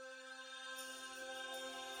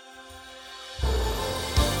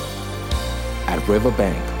At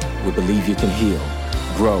Riverbank, we believe you can heal,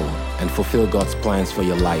 grow, and fulfill God's plans for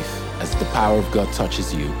your life as the power of God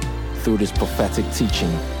touches you through this prophetic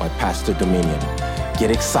teaching by Pastor Dominion. Get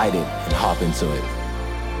excited and hop into it.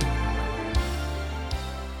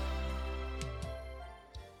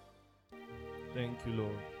 Thank you,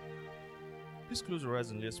 Lord. Please close your eyes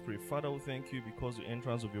and let's pray. Father, we thank you because the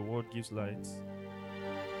entrance of your word gives light.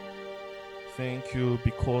 Thank you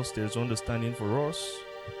because there's understanding for us.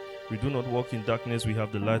 We do not walk in darkness, we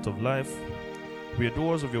have the light of life. We are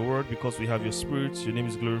doers of your word because we have your spirit. Your name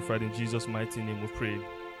is glorified. In Jesus' mighty name we pray.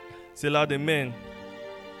 Say loud, amen.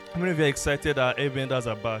 How many of you are excited our airbenders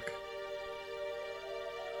are back?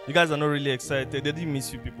 You guys are not really excited. They didn't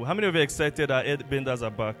miss you people. How many of you are excited our airbenders are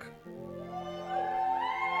back?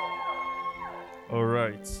 All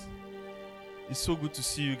right. It's so good to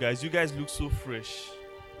see you guys. You guys look so fresh.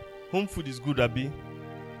 Home food is good, Abi.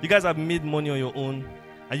 You guys have made money on your own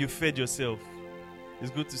and you fed yourself. It's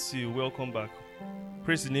good to see you. Welcome back.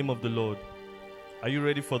 Praise the name of the Lord. Are you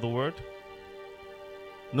ready for the word?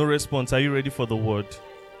 No response. Are you ready for the word?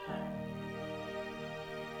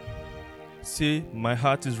 Say, my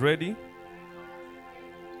heart is ready.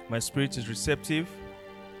 My spirit is receptive.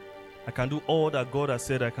 I can do all that God has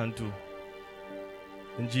said I can do.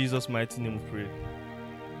 In Jesus' mighty name we pray.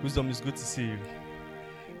 Wisdom, is good to see you.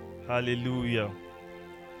 Hallelujah.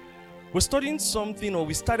 We started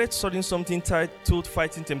studying something titled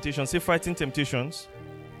Fighting Temptations. Say Fighting Temptations.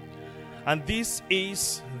 And this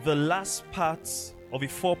is the last part of a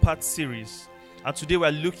 4-part series. And today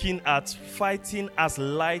we're looking at fighting as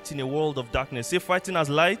light in a world of darkness. Say fighting as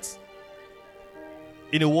light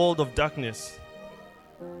in a world of darkness.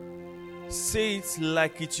 Say it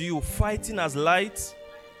like it's you. Fighting as light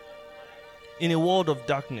in a world of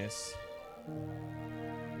darkness.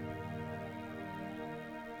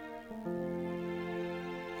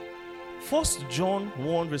 First John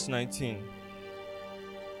 1 verse 19.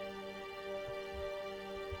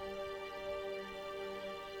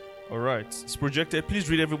 All right, it's projected. Please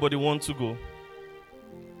read, everybody. 1 to go.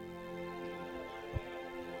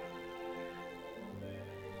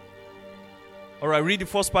 All right, read the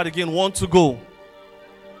first part again. 1 to go.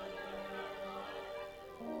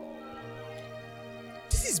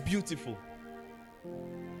 This is beautiful.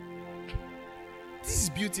 This is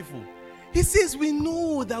beautiful. He says we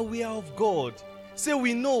know that we are of God. Say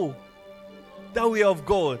we know that we are of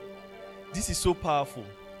God. This is so powerful.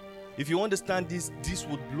 If you understand this, this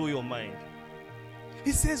would blow your mind.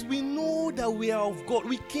 He says we know that we are of God.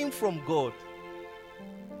 We came from God.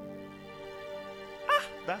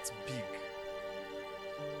 That's big.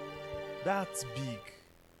 That's big.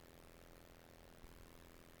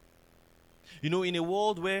 You know, in a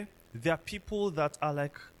world where there are people that are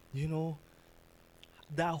like,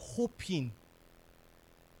 they're hoping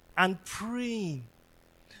and praying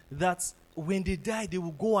that when they die, they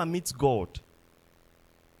will go and meet God.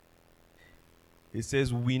 It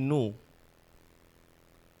says, we know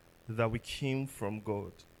that we came from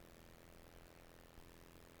God.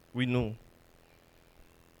 We know.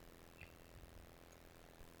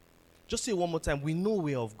 Just say it one more time. We know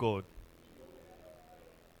we are of God.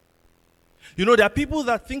 You know, there are people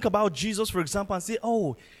that think about Jesus, for example, and say,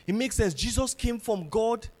 oh, it makes sense. Jesus came from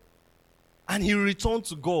God and he returned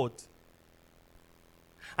to God.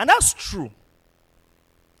 And that's true.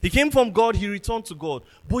 He came from God, he returned to God.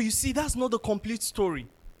 But you see, that's not the complete story.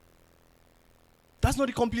 That's not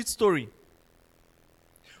the complete story.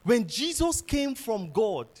 When Jesus came from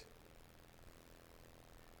God,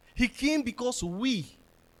 he came because we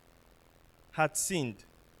had sinned.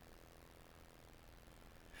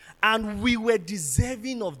 And we were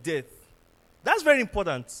deserving of death. That's very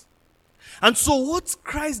important. And so what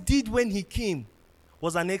Christ did when he came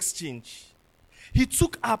was an exchange. He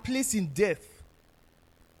took our place in death.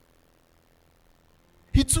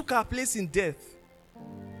 He took our place in death.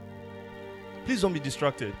 Please don't be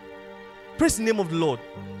distracted. Praise the name of the Lord.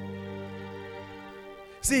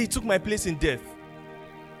 Say, he took my place in death.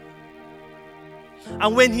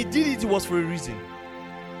 And when he did it, it was for a reason.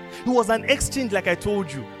 It was an exchange, like I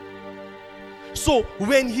told you. So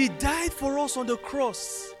when he died for us on the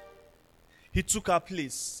cross, he took our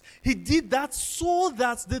place. He did that so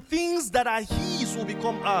that the things that are his will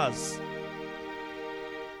become ours.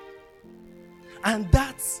 And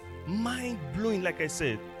that's mind-blowing, like I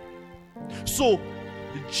said. So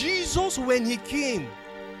Jesus, when he came,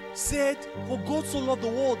 said, for God so loved the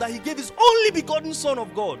world that he gave his only begotten Son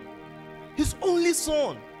of God. His only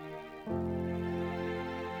Son.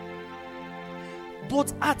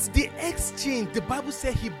 But at the exchange, the Bible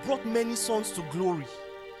said he brought many sons to glory.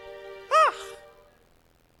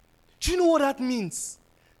 Do you know what that means?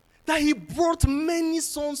 that he brought many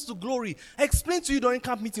sons to glory. I explained to you during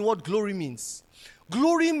camp meeting what glory means.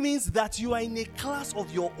 Glory means that you are in a class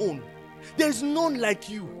of your own. There is none like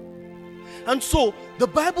you. And so, the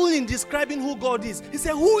Bible in describing who God is, he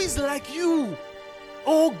said, who is like you?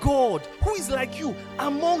 Oh God, who is like you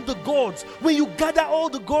among the gods when you gather all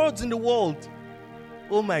the gods in the world?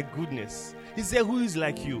 Oh my goodness. He said, who is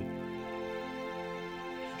like you?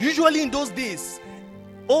 Usually in those days,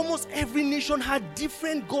 almost every nation had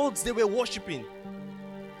different gods they were worshiping.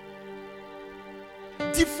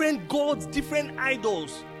 Different gods, different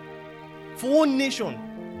idols for one nation.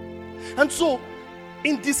 And so,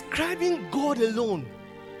 in describing God alone,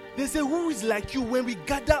 they say, who is like you when we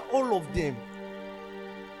gather all of them?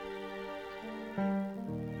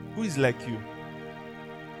 Who is like you?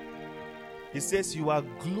 He says, you are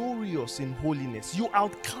glorious in holiness. You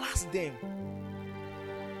outclass them.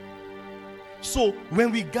 So,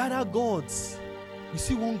 when we gather gods, we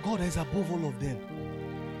see one God that is above all of them.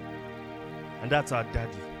 And that's our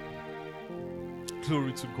daddy.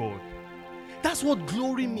 Glory to God. That's what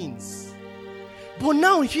glory means. But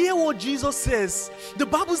now hear what Jesus says. The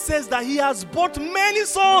Bible says that he has brought many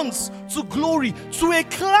sons to glory, to a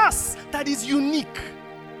class that is unique.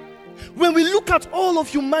 When we look at all of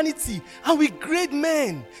humanity and we grade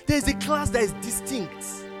men, there is a class that is distinct.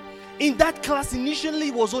 In that class,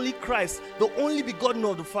 initially was only Christ, the only begotten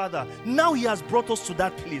of the Father. Now he has brought us to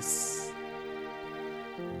that place.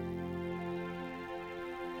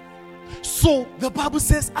 So the Bible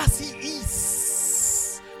says, as he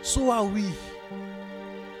is, so are we.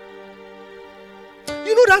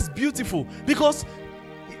 You know, that's beautiful, because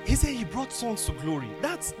he said he brought sons to glory.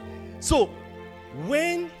 That's so.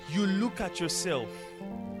 When you look at yourself,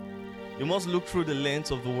 you must look through the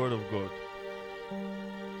lens of the Word of God.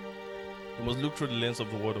 You must look through the lens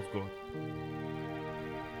of the Word of God.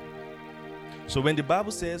 So when the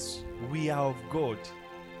Bible says we are of God,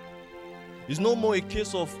 it's no more a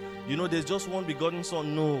case of, there's just one begotten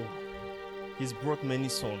son. No. He's brought many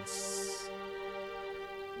sons.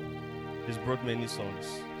 He's brought many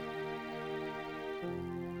sons.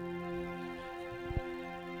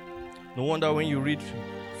 No wonder when you read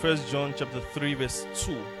 1 John chapter 3 verse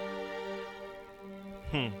 2.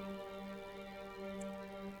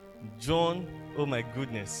 John, oh my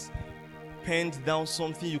goodness, penned down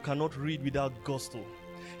something you cannot read without gusto.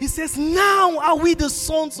 He says, now are we the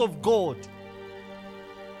sons of God.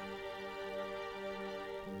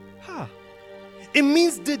 It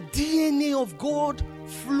means the DNA of God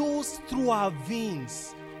flows through our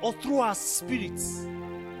veins or through our spirits.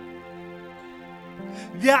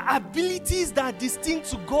 There are abilities that are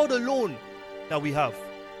distinct to God alone that we have.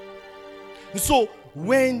 So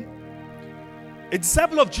when a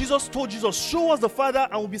disciple of Jesus told Jesus, show us the Father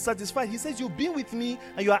and we'll be satisfied, he says, you've been with me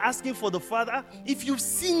and you are asking for the Father. If you've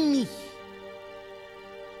seen me,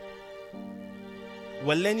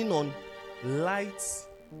 we're learning on light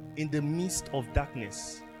in the midst of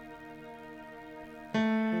darkness.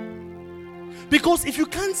 Because if you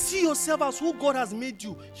can't see yourself as who God has made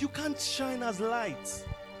you, you can't shine as light.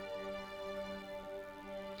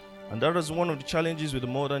 And that is one of the challenges with the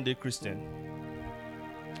modern day Christian.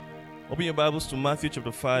 Open your Bibles to Matthew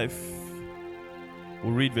chapter 5.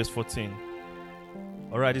 We'll read verse 14.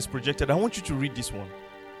 Alright, it's projected. I want you to read this one.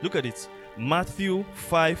 Look at it. Matthew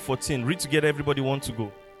 5:14. Read together, everybody want to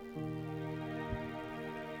go.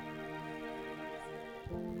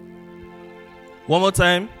 One more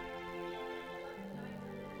time.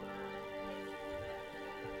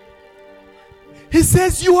 He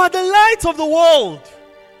says, you are the light of the world.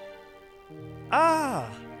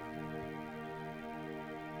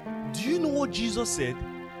 Do you know what Jesus said?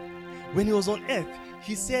 When he was on earth,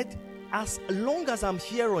 he said, as long as I'm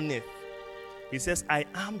here on earth, he says, I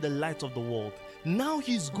am the light of the world. Now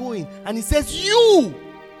he's going and he says, you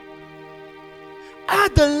are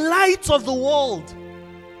the light of the world.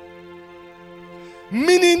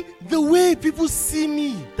 Meaning, the way people see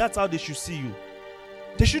me, that's how they should see you.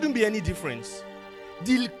 There shouldn't be any difference.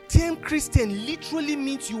 The term Christian literally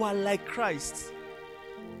means you are like Christ.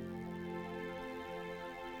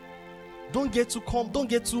 Don't get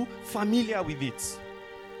too familiar with it.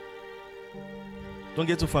 Don't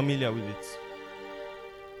get too familiar with it.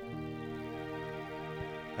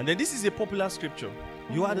 And then this is a popular scripture.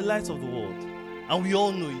 You are the light of the world. And we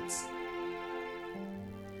all know it.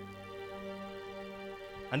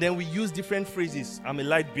 And then we use different phrases. I'm a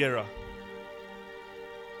light bearer.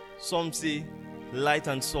 Some say light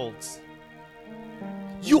and salt.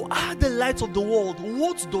 You are the light of the world.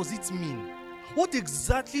 What does it mean? What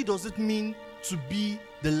exactly does it mean to be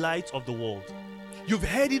the light of the world? You've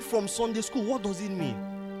heard it from Sunday school. What does it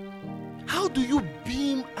mean? How How do you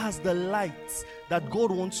beam as the light that God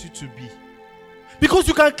wants you to be? Because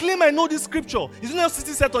you can claim, I know this scripture. Isn't there a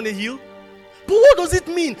city set on a hill? But what does it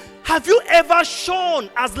mean? Have you ever shone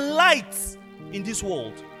as light in this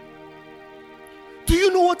world? Do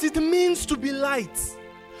you know what it means to be light?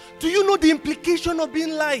 Do you know the implication of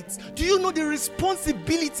being light? Do you know the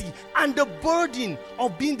responsibility and the burden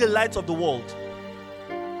of being the light of the world?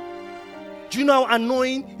 Do you know how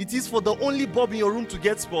annoying it is for the only bulb in your room to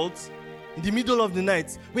get spoiled in the middle of the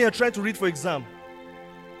night when you're trying to read for exam?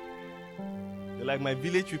 You're like, my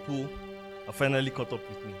village people are finally caught up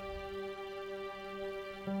with me.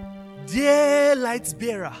 Dear light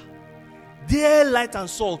bearer, dear light and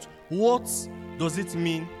salt, what does it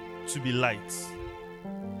mean to be light?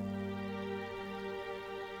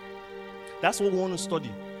 That's what we want to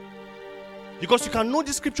study. Because you can know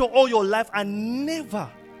this scripture all your life and never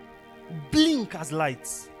blink as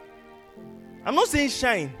lights. I'm not saying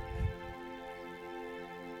shine.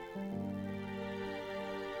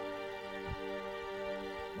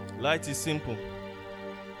 Light is simple.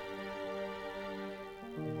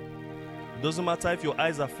 It doesn't matter if your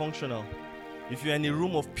eyes are functional. If you're in a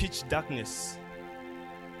room of pitch darkness,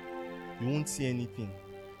 you won't see anything.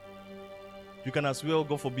 You can as well,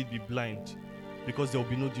 God forbid, be blind, because there will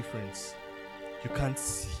be no difference. You can't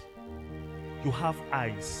see. You have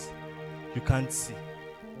eyes. You can't see.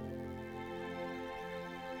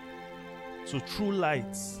 So true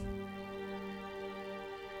light.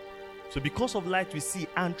 So because of light we see,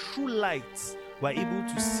 and through light we're able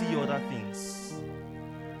to see other things.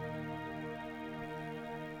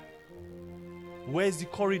 Where is the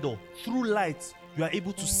corridor? Through light you are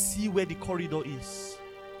able to see where the corridor is.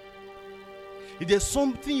 If there's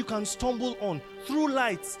something you can stumble on, through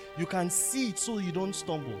light you can see it so you don't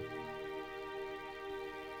stumble.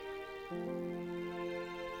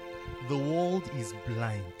 The world is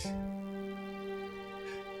blind.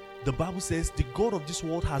 The Bible says the God of this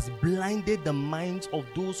world has blinded the minds of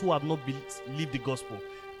those who have not believed the gospel.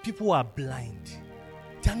 People are blind.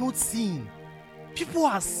 They are not seeing. People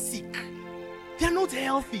are sick. They are not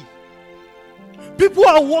healthy. People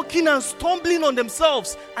are walking and stumbling on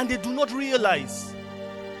themselves and they do not realize.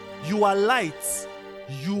 You are light.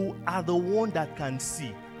 You are the one that can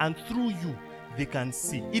see. And through you, they can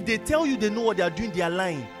see. If they tell you they know what they are doing, they are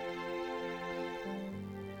lying.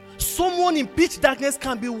 Someone in pitch darkness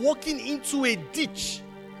can be walking into a ditch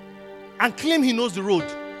and claim he knows the road.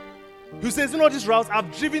 He says, you know this route,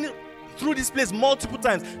 I've driven through this place multiple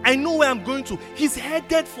times. I know where I'm going to. He's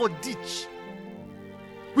headed for ditch.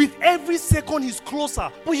 With every second he's closer.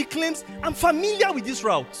 But he claims, I'm familiar with this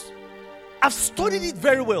route. I've studied it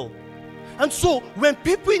very well. And so, when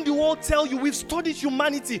people in the world tell you we've studied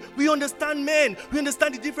humanity, we understand men, we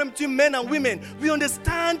understand the difference between men and women, we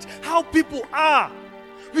understand how people are,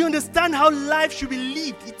 we understand how life should be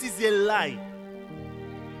lived, it is a lie.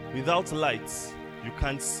 Without light, you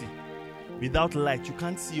can't see. Without light, you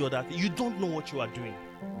can't see other things. You don't know what you are doing.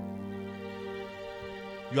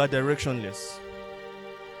 You are directionless.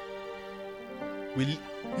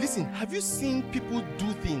 Listen, have you seen people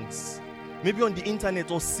do things? Maybe on the internet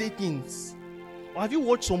or say things. Or have you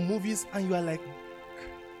watched some movies and you are like,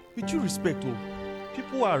 with due respect,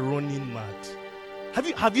 people are running mad.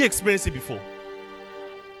 Have you experienced it before?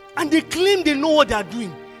 And they claim they know what they are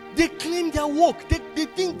doing. They claim they are woke. They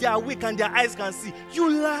think they are awake and their eyes can see. You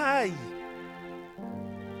lie.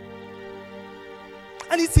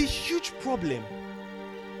 And it's a huge problem.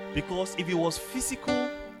 Because if it was physical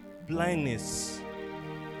blindness,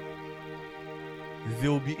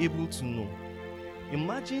 they'll be able to know.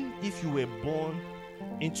 Imagine if you were born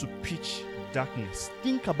into pitch darkness.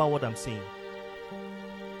 Think about what I'm saying.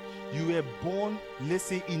 You were born, let's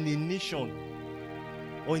say, in a nation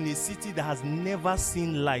or in a city that has never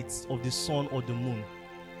seen lights of the sun or the moon.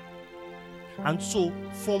 And so,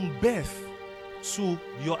 from birth to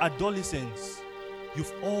your adolescence,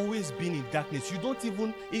 you've always been in darkness. You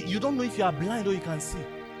don't know if you are blind or you can see.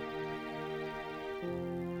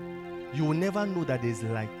 You will never know that there's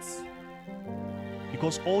light.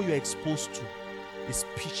 Because all you're exposed to is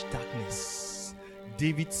pitch darkness.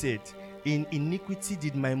 David said, in iniquity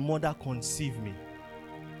did my mother conceive me.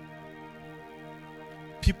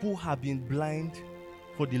 People have been blind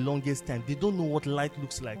for the longest time. They don't know what light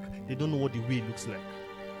looks like. They don't know what the way looks like.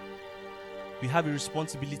 We have a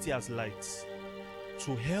responsibility as lights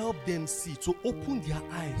to help them see, to open their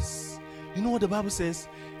eyes. You know what the Bible says?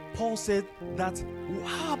 Paul said that,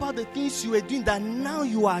 how about the things you were doing that now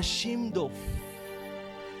you are ashamed of?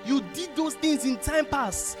 You did those things in time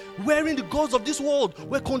past, wherein the gods of this world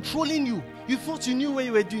were controlling you. You thought you knew what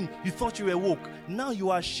you were doing. You thought you were woke. Now you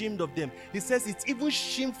are ashamed of them. He says it's even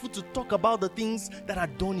shameful to talk about the things that are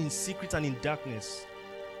done in secret and in darkness.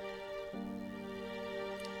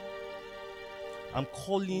 I'm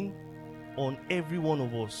calling on every one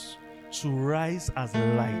of us to rise as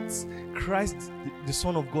lights. Christ, the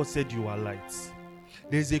Son of God, said you are lights.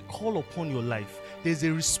 There's a call upon your life. There's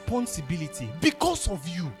a responsibility. Because of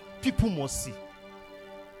you, people must see.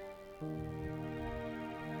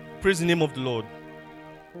 Praise the name of the Lord.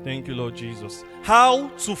 Thank you, Lord Jesus. How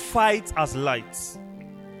to fight as lights.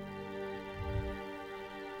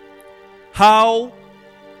 How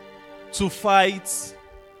to fight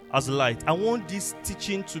as light. I want this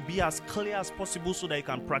teaching to be as clear as possible so that you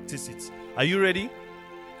can practice it. Are you ready?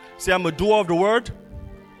 Say, I'm a doer of the word.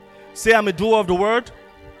 Say, I'm a doer of the word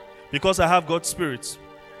because I have God's Spirit.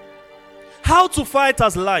 How to fight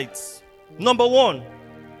as light. Number one,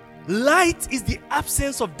 light is the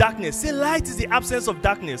absence of darkness. Say, light is the absence of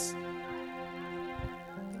darkness.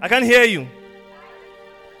 I can't hear you.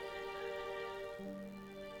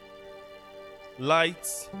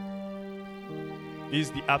 Light is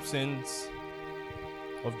the absence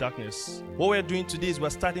of darkness. What we're doing today is we're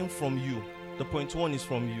starting from you. The point one is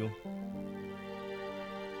from you.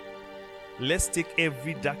 Let's take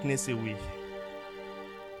every darkness away.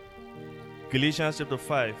 Galatians chapter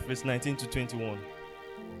 5, verse 19 to 21.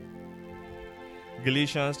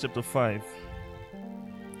 Galatians chapter 5.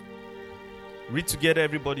 Read together,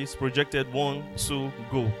 everybody. It's projected. 1, 2,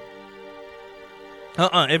 go.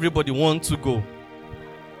 Everybody, 1, 2, go.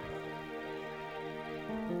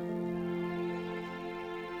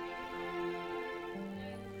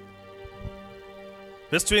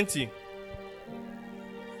 Verse 20.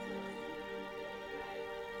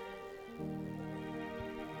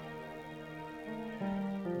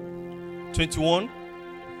 (21)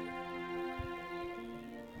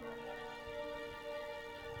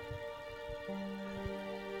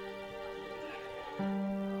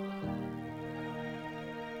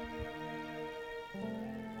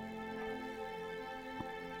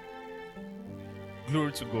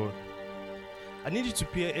 Glory to God. I need you to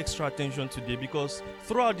pay extra attention today because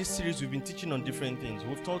throughout this series we've been teaching on different things.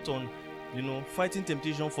 We've taught on, fighting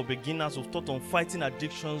temptation for beginners. We've taught on fighting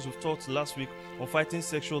addictions. We've taught last week on fighting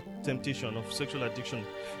sexual temptation, of sexual addiction,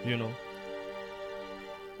 And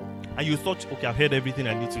you thought, okay, I've heard everything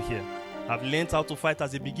I need to hear. I've learned how to fight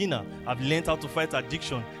as a beginner. I've learned how to fight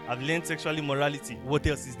addiction. I've learned sexual immorality. What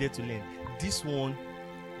else is there to learn? This one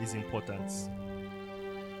is important.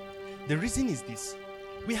 The reason is this.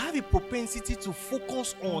 We have a propensity to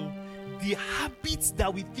focus on the habits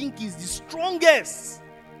that we think is the strongest,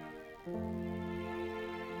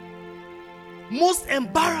 most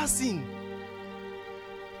embarrassing,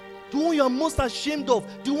 the one you are most ashamed of,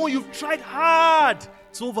 the one you've tried hard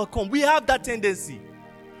to overcome. We have that tendency.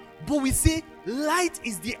 But we say light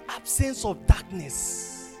is the absence of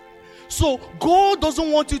darkness. So God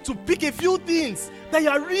doesn't want you to pick a few things that you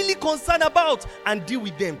are really concerned about and deal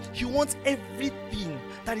with them. He wants everything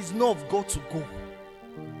that is not of God to go.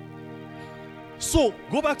 So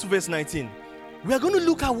go back to verse 19. We are going to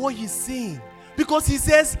look at what he's saying, because he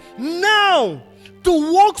says, now the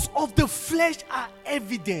works of the flesh are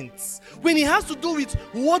evident. When it has to do with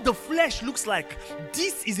what the flesh looks like,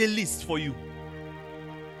 this is a list for you.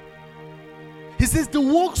 He says the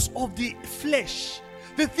works of the flesh,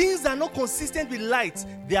 the things that are not consistent with light,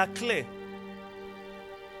 they are clear.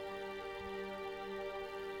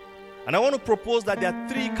 And I want to propose that there are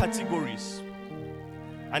 3 categories,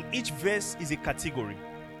 and each verse is a category.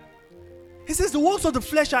 He says the works of the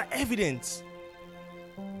flesh are evident.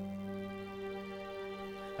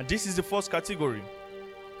 And this is the first category.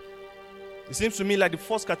 It seems to me like the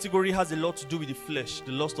first category has a lot to do with the flesh,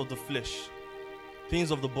 the lust of the flesh, things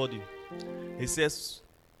of the body. It says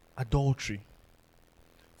adultery,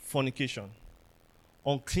 fornication,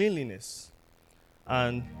 uncleanliness,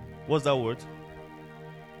 and what's that word?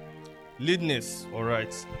 Lewdness. All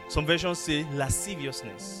right. Some versions say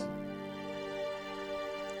lasciviousness.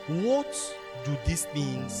 What do these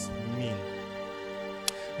things mean?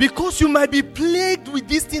 Because you might be plagued with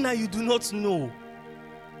this thing and you do not know.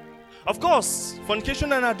 Of course,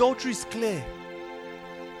 fornication and adultery is clear.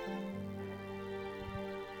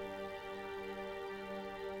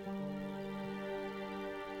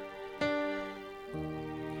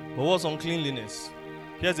 But what's uncleanliness?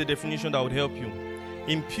 Here's a definition that would help you.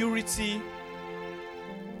 Impurity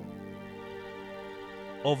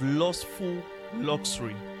of lustful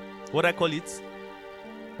luxury. What I call it?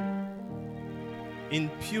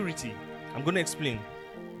 Impurity. I'm going to explain.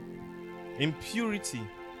 Impurity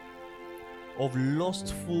of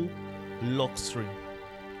lustful luxury.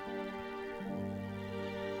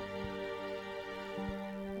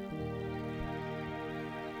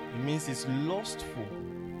 It means it's lustful.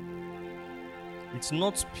 It's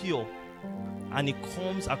not pure, and it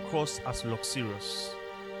comes across as luxurious.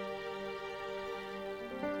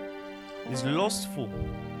 It's lustful,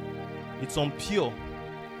 it's impure,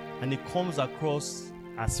 and it comes across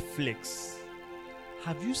as flex.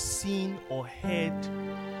 Have you seen or heard?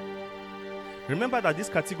 Remember that this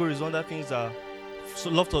category is under things that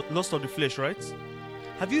lust of the flesh, right?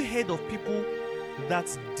 Have you heard of people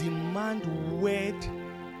that demand weird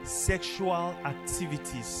sexual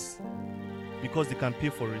activities because they can pay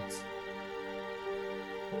for it?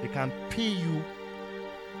 They can pay you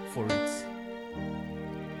for it.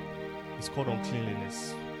 It's called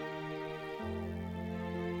uncleanliness.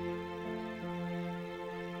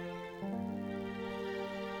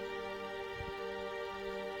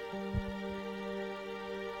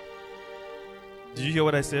 Did you hear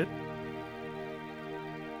what I said?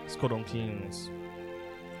 It's called uncleanliness.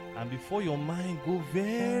 And before your mind go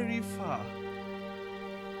very far,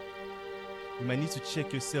 you might need to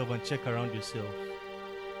check yourself and check around yourself.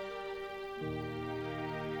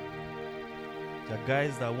 There are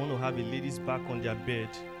guys that want to have a lady's back on their bed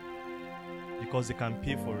because they can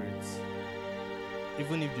pay for it,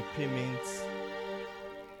 even if the payment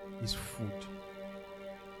is food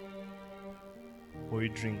or a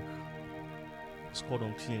drink. It's called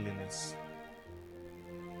uncleanliness.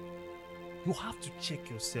 You have to check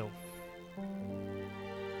yourself.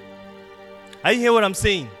 Are you hearing what I'm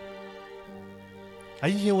saying? Are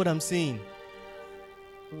you hearing what I'm saying?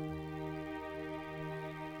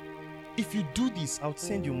 If you do this, I'll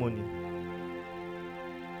send you money.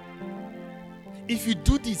 If you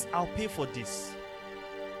do this, I'll pay for this.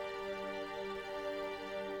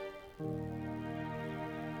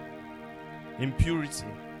 Impurity,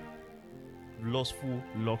 lustful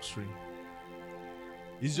luxury.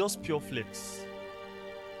 It's just pure flex.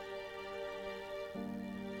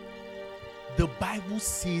 The Bible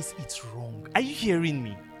says it's wrong. Are you hearing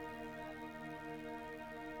me?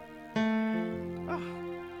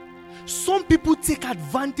 Some people take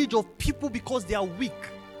advantage of people because they are weak.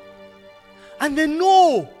 And they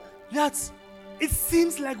know that it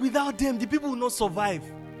seems like without them, the people will not survive.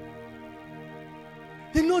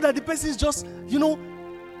 They know that the person is just,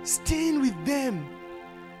 staying with them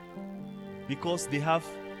because they have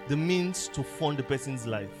the means to fund the person's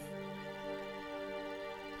life.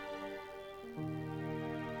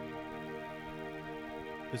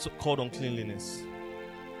 It's called uncleanliness.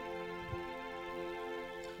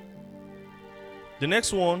 The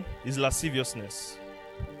next one is lasciviousness,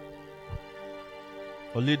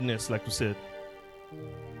 or lewdness, like we said.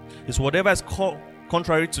 It's whatever is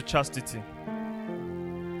contrary to chastity.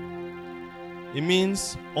 It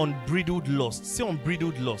means unbridled lust. Say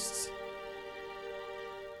unbridled lust.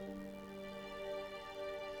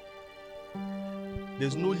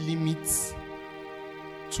 There's no limit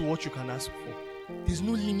to what you can ask for. There's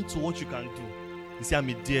no limit to what you can do. You say, I'm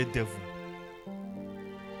a daredevil.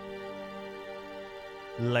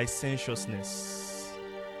 Licentiousness.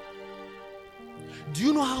 Do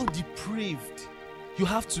you know how depraved you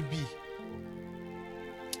have to be?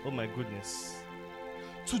 Oh my goodness.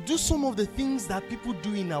 To do some of the things that people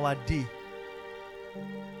do in our day.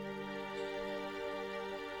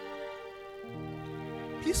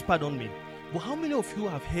 Please pardon me, but how many of you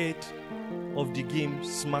have heard of the game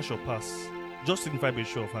Smash or Pass? Just signify by a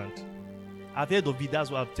show of hand. I've heard of it,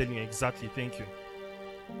 that's what I'm telling you exactly. Thank you.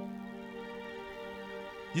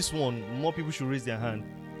 This one, more people should raise their hand.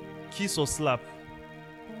 Kiss or slap.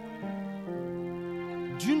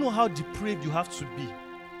 Do you know how depraved you have to be?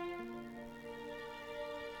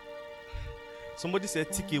 Somebody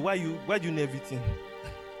said, Tiki, why do you know everything?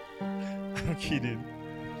 I'm kidding.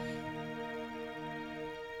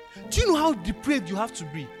 Do you know how depraved you have to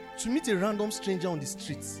be to meet a random stranger on the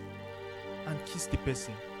streets and kiss the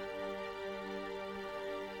person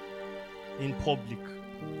in public,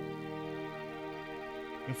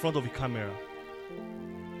 in front of a camera?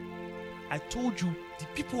 I told you, the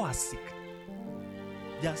people are sick.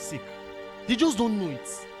 They are sick. They just don't know it.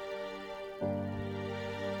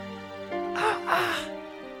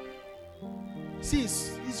 See,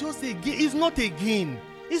 it's just a game. It's not a game.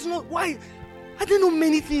 It's not. Why? I don't know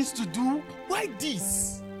many things to do. Why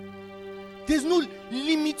this? There's no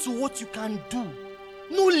limit to what you can do.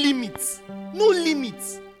 No limits. No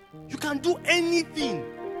limits. You can do anything.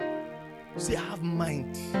 You say, I have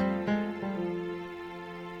mind.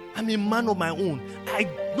 I'm a man of my own.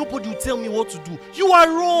 Nobody will tell me what to do. You are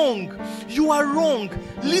wrong. You are wrong.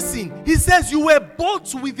 Listen, he says you were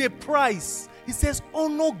bought with a price. He says,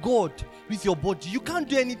 honor God with your body. You can't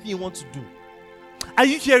do anything you want to do. Are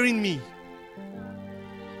you hearing me?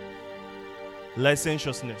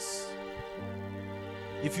 Licentiousness.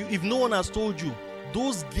 If no one has told you,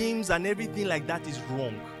 those games and everything like that is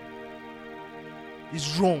wrong.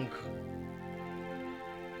 It's wrong.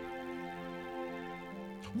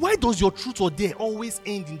 Why does your truth or dare always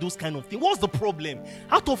end in those kind of things? What's the problem?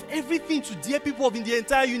 Out of everything to dare people of in the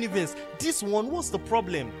entire universe, this one, what's the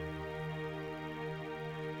problem?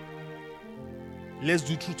 Let's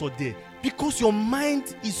do truth or dare. Because your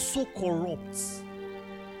mind is so corrupt.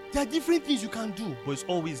 There are different things you can do, but it's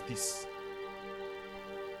always this.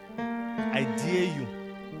 I dare you.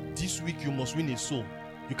 This week you must win a soul.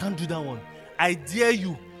 You can't do that one. I dare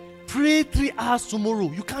you. Pray 3 hours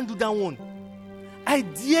tomorrow. You can't do that one. I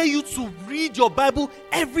dare you to read your Bible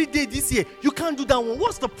every day this year. You can't do that one.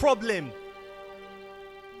 What's the problem?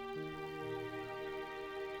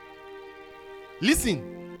 Listen.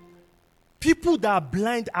 People that are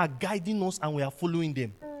blind are guiding us and we are following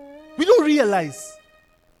them. We don't realize.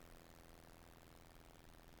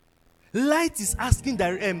 Light is asking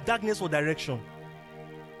darkness for direction.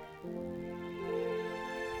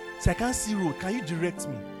 So I can't see road. Can you direct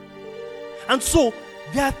me? And so,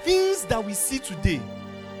 there are things that we see today.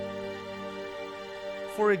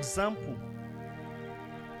 For example,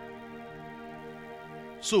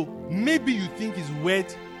 so maybe you think it's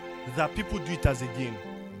weird that people do it as a game.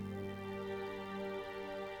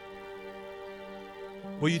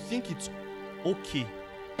 But you think it's okay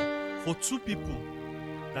for 2 people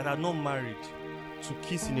that are not married to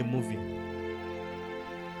kiss in a movie.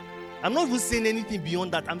 I'm not even saying anything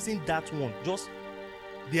beyond that. I'm saying that one. Just,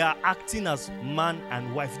 they are acting as man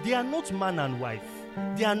and wife. They are not man and wife.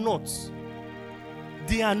 They are not.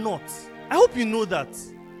 They are not. I hope you know that.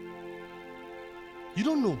 You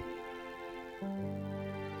don't know.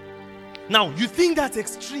 Now, you think that's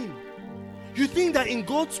extreme. You think that in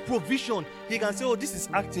God's provision, He can say, oh, this is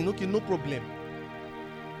acting. Okay, no problem.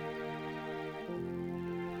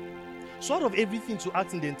 So out of everything to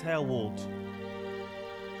act in the entire world,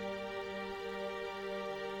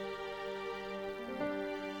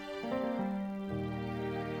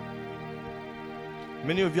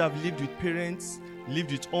 many of you have lived with parents,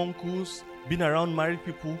 lived with uncles, been around married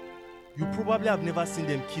people. You probably have never seen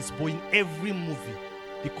them kiss, but in every movie,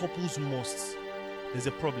 the couples must. There's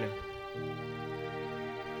a problem.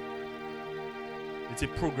 It's a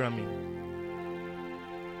programming.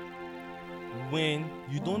 When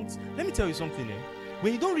you don't, let me tell you something.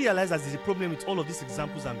 When you don't realize that there's a problem with all of these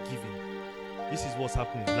examples I'm giving, this is what's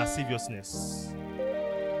happening. Lasciviousness.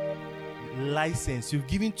 License. You've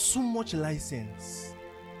given too much license.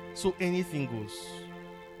 So anything goes.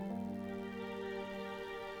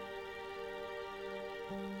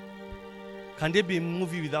 Can there be a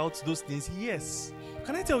movie without those things? Yes.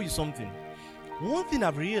 Can I tell you something? One thing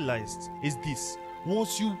I've realized is this.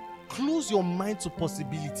 Once you close your mind to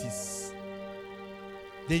possibilities,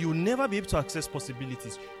 then you'll never be able to access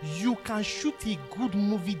possibilities. You can shoot a good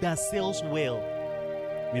movie that sells well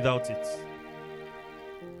without it.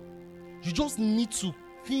 You just need to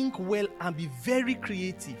think well and be very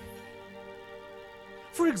creative.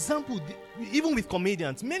 For example, even with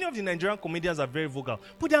comedians, many of the Nigerian comedians are very vocal,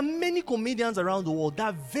 but there are many comedians around the world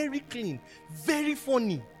that are very clean, very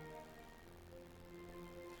funny.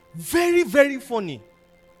 Very, very funny.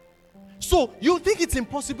 So you think it's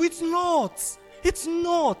impossible? It's not. It's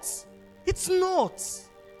not. It's not.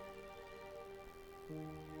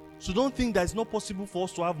 So don't think that it's not possible for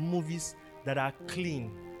us to have movies that are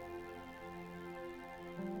clean.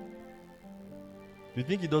 You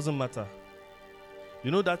think it doesn't matter?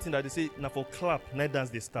 You know that thing that they say, now for clap, night dance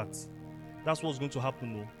they start. That's what's going to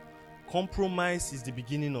happen now. Compromise is the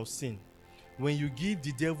beginning of sin. When you give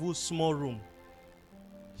the devil small room,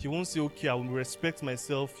 he won't say, okay, I will respect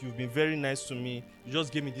myself. You've been very nice to me. You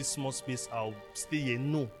just gave me this small space. I'll stay here.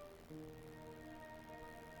 No.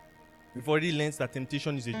 We've already learned that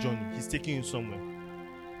temptation is a journey. He's taking you somewhere.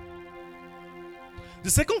 The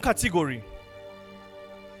second category,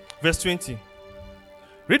 verse 20.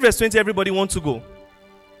 Read verse 20, everybody. Want to go?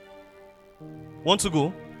 Want to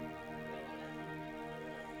go?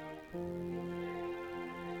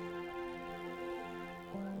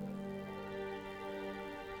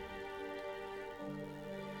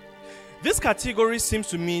 This category seems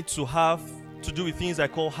to me to have to do with things I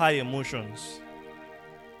call high emotions.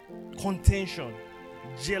 Contention,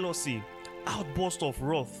 jealousy, outburst of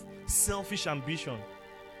wrath, selfish ambition.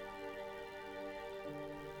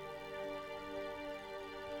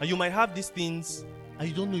 And you might have these things and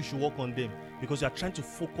you don't know you should work on them because you are trying to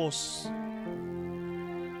focus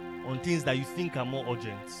on things that you think are more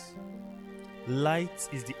urgent. Light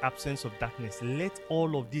is the absence of darkness. Let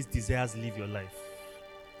all of these desires live your life.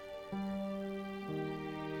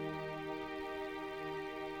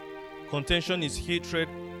 Contention is hatred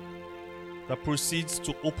that proceeds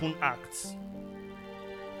to open acts.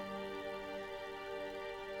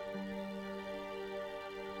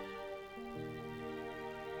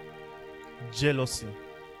 Jealousy.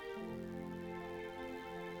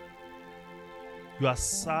 You are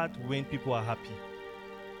sad when people are happy.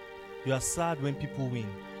 You are sad when people win.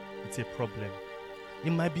 It's a problem.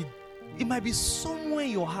 It might be somewhere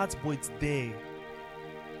in your heart, but it's there.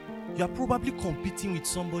 You are probably competing with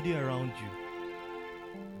somebody around you.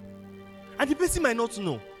 And the person might not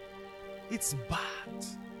know. It's bad.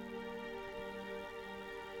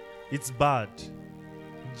 It's bad.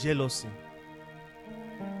 Jealousy.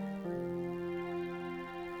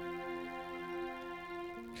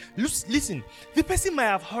 Listen, the person might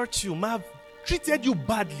have hurt you, might have treated you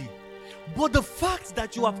badly, but the fact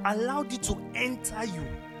that you have allowed it to enter you,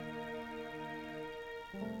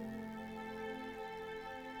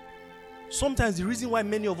 sometimes the reason why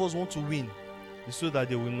many of us want to win is so that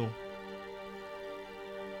they will know.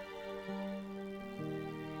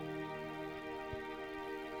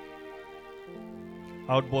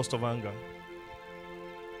 Outburst of anger.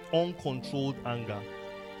 Uncontrolled anger.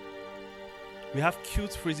 We have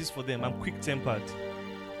cute phrases for them. I'm quick-tempered.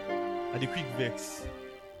 And the quick vex.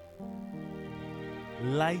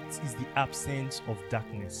 Light is the absence of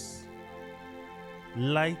darkness.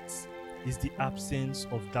 Light is the absence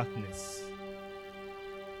of darkness.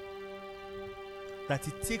 That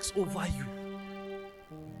it takes over you.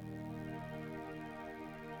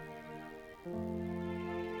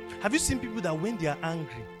 Have you seen people that when they are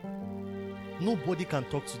angry, nobody can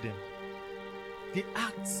talk to them? They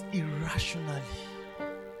act irrationally.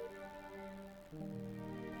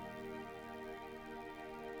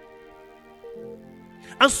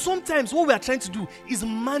 And sometimes what we are trying to do is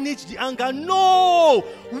manage the anger. No!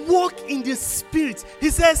 Walk in the spirit. He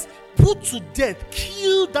says, put to death,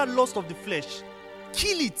 kill that lust of the flesh.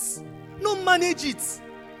 Kill it. Not manage it.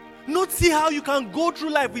 Not see how you can go through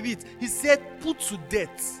life with it. He said, put to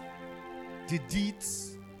death the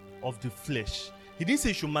deeds of the flesh. He didn't say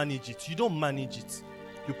you should manage it. You don't manage it.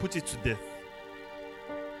 You put it to death.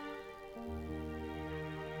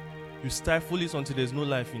 You stifle it until there's no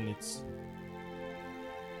life in it.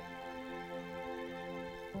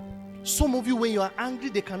 Some of you, when you are angry,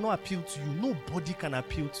 they cannot appeal to you. Nobody can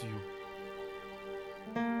appeal to you.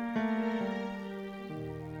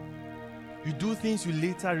 You do things you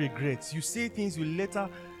later regret. You say things you later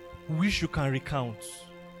wish you can recount.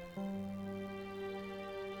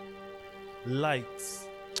 Light,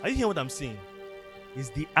 are you hearing what I'm saying? Is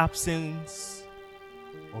the absence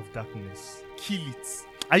of darkness. Kill it.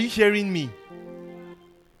 Are you hearing me?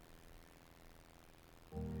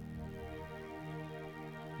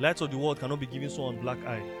 Light of the world cannot be giving someone black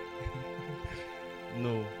eye.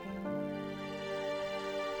 No.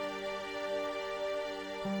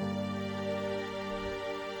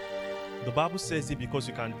 The Bible says it because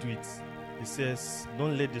you can do it. It says,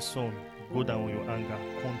 don't let the sun go down on your anger.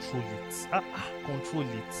 Control it. Control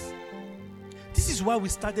it. This is why we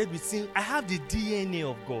started with saying, I have the DNA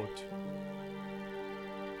of God.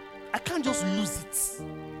 I can't just lose it.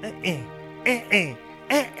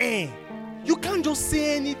 You can't just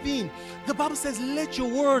say anything. The Bible says, let your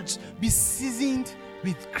words be seasoned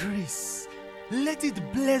with grace. Let it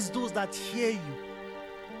bless those that hear you.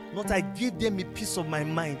 Not I give them a piece of my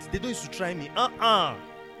mind. They don't used to try me. Are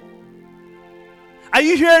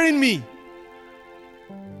you hearing me?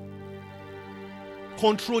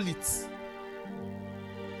 Control it.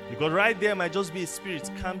 Because right there might just be a spirit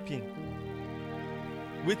camping,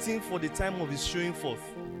 waiting for the time of his showing forth.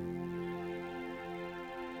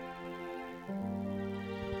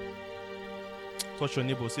 Touch your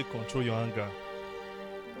neighbor, say, control your anger.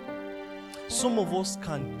 Some of us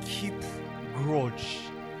can keep grudge.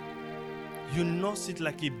 You nurse it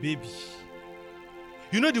like a baby.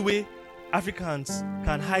 You know the way Africans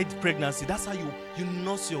can hide pregnancy? That's how you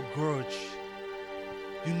nurse your grudge.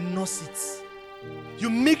 You nurse it. You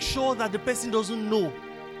make sure that the person doesn't know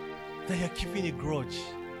that you're keeping a grudge.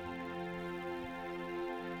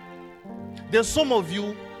 There's some of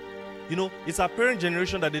you, it's our parent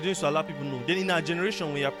generation that they don't used to allow people to know. Then in our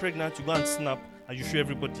generation, when you're pregnant, you go and snap and you show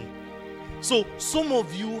everybody. So some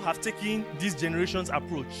of you have taken this generation's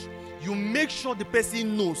approach. You make sure the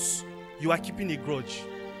person knows you are keeping a grudge.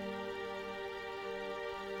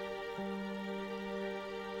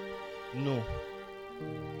 No.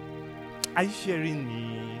 Are you hearing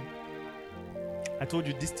me? I told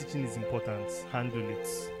you this teaching is important. Handle it.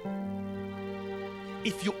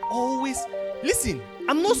 If you always Listen,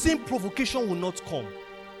 I'm not saying provocation will not come.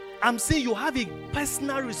 I'm saying you have a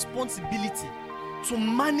personal responsibility to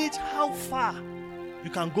manage how far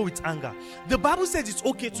you can go with anger. The Bible says it's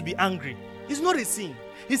okay to be angry. It's not a sin.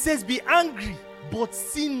 It says be angry, but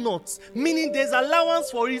sin not. Meaning there's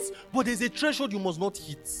allowance for it, but there's a threshold you must not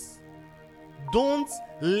hit. Don't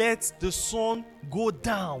let the sun go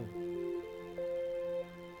down.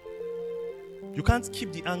 You can't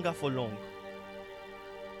keep the anger for long.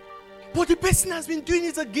 But the person has been doing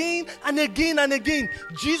it again and again and again.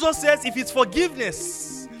 Jesus says if it's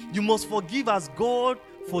forgiveness, you must forgive as God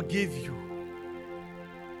forgave you.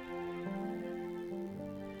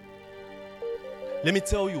 Let me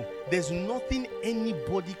tell you, there's nothing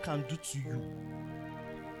anybody can do to you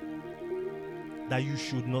that you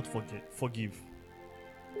should not forgive.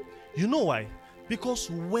 You know why? Because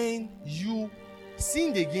when you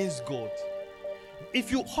sinned against God,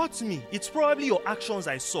 if you hurt me, it's probably your actions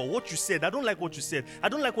I saw, what you said. I don't like what you said. I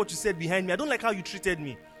don't like what you said behind me. I don't like how you treated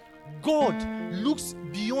me. God looks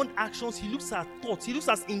beyond actions. He looks at thoughts. He looks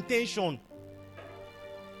at intention.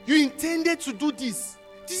 You intended to do this.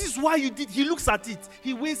 This is why you did. He looks at it.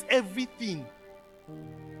 He weighs everything.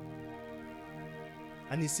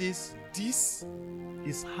 And he says, this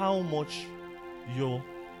is how much your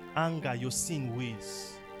anger, your sin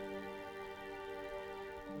weighs.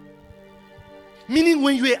 Meaning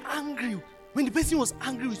when you were angry, when the person was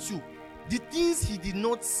angry with you, the things he did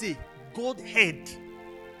not say, God heard.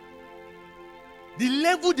 The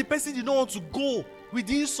level the person did not want to go with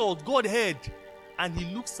the insult, God heard. And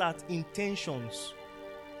he looks at intentions.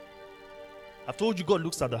 I've told you God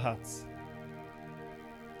looks at the heart.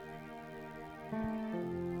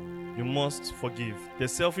 You must forgive.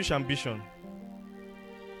 There's selfish ambition,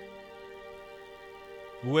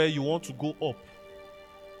 where you want to go up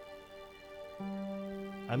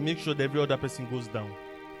and make sure that every other person goes down.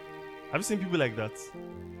 Have you seen people like that?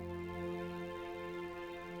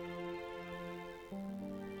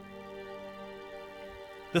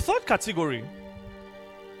 The third category,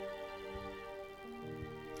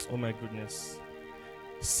 oh my goodness,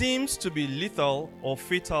 seems to be lethal or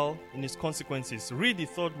fatal in its consequences. Read the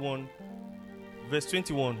third one, verse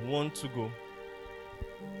 21, 1 to go.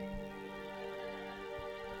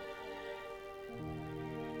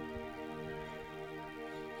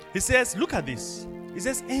 He says, look at this. He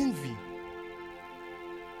says, envy.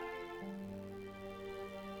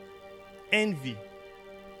 Envy.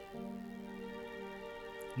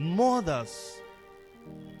 Murders.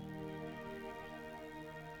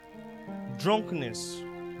 Drunkenness.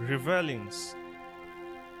 Revelings.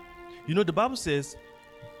 You know, the Bible says,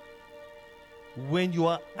 when you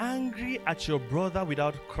are angry at your brother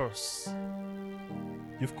without curse,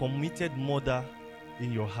 you've committed murder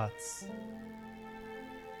in your heart.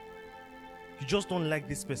 You just don't like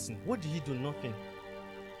this person. What did he do? Nothing.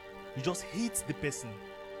 You just hate the person.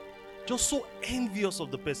 Just so envious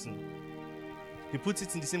of the person. He puts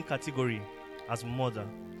it in the same category as murder.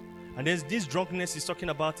 And then this drunkenness he's talking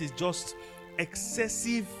about is just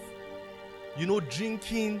excessive,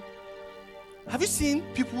 drinking. Have you seen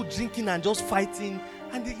people drinking and just fighting?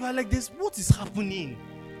 And you are like this, what is happening?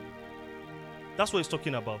 That's what he's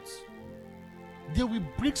talking about. They will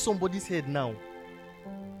break somebody's head now.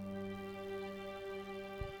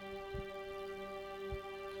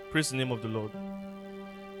 Praise the name of the Lord.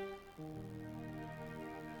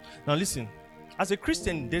 Now listen, as a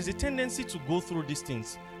Christian, there's a tendency to go through these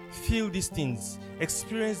things, feel these things,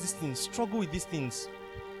 experience these things, struggle with these things,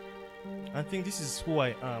 and think this is who I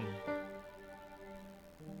am.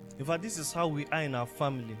 In fact, this is how we are in our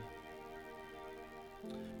family.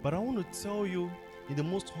 But I want to tell you in the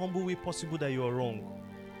most humble way possible that you are wrong.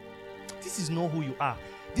 This is not who you are.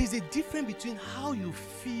 There's a difference between how you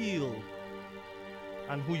feel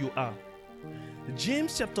and who you are.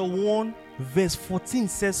 James chapter 1 verse 14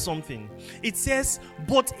 says something. It says,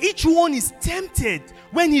 but each one is tempted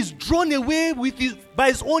when he's drawn away by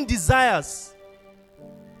his own desires.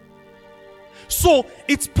 So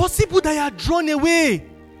it's possible that you are drawn away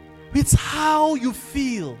with how you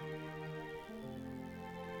feel.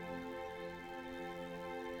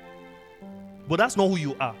 But that's not who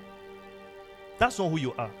you are. That's not who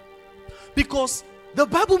you are. Because the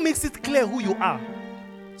Bible makes it clear who you are.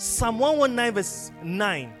 Psalm 119 verse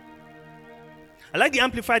 9. I like the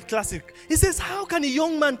Amplified Classic. It says, how can a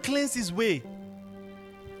young man cleanse his way?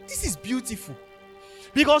 This is beautiful.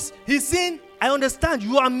 Because he's saying, I understand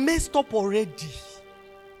you are messed up already.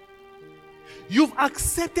 You've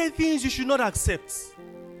accepted things you should not accept.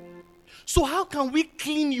 So how can we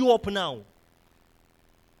clean you up now?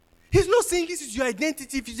 He's not saying this is your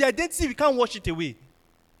identity. If it's your identity, we can't wash it away.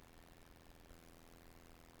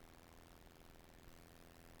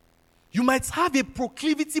 You might have a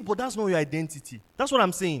proclivity, but that's not your identity. That's what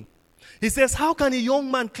I'm saying. He says, how can a young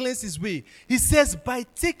man cleanse his way? He says, by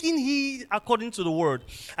taking heed according to the word.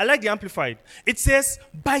 I like the Amplified. It says,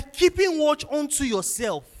 by keeping watch unto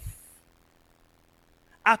yourself,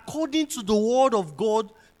 according to the word of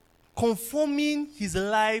God, conforming his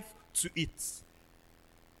life to it.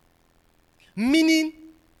 Meaning,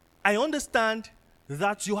 I understand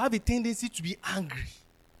that you have a tendency to be angry.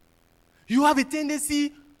 You have a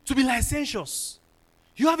tendency to be licentious.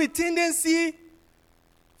 You have a tendency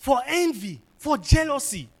for envy, for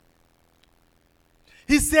jealousy.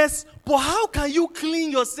 He says, but how can you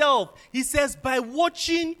clean yourself? He says, by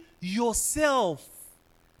watching yourself.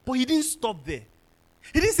 But he didn't stop there.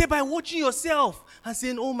 He didn't say by watching yourself and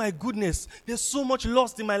saying, oh my goodness, there's so much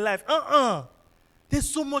lost in my life. There's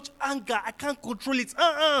so much anger, I can't control it.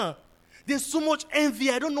 There's so much envy,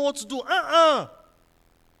 I don't know what to do.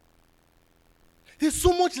 There's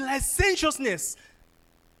so much licentiousness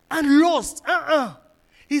and lust.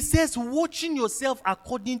 He says, watching yourself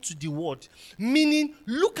according to the word. Meaning,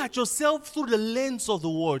 look at yourself through the lens of the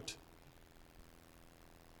word.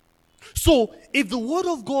 So, if the word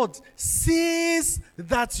of God says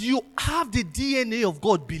that you have the DNA of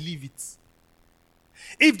God, believe it.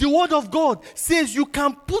 If the word of God says you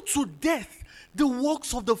can put to death the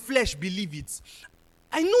works of the flesh, believe it.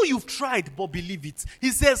 I know you've tried, but believe it.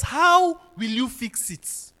 He says, how will you fix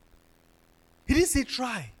it? He didn't say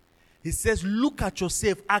try. He says, look at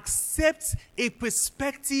yourself. Accept a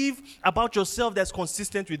perspective about yourself that's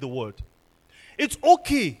consistent with the word. It's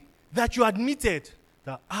okay that you admitted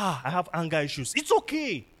that, I have anger issues. It's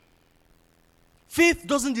okay. Faith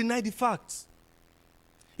doesn't deny the facts.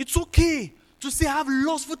 It's okay to say I have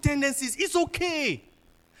lustful tendencies. It's okay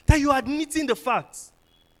that you're admitting the facts.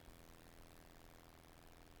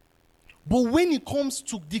 But when it comes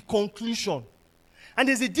to the conclusion, and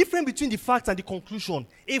there's a difference between the fact and the conclusion.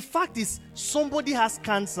 A fact is somebody has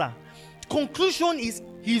cancer. Conclusion is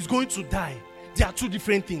he is going to die. They are two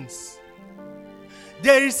different things.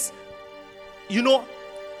 There is,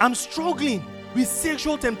 I'm struggling with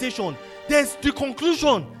sexual temptation. There's the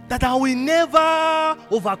conclusion that I will never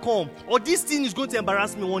overcome, or this thing is going to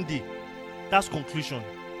embarrass me one day. That's conclusion.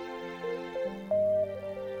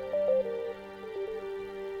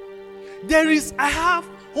 There is, I have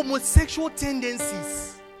homosexual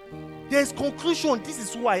tendencies. There's conclusion, this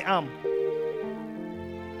is who I am.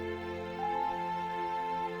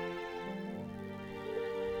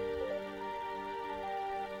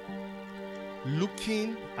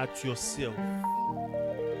 Looking at yourself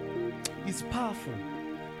is powerful.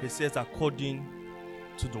 It says according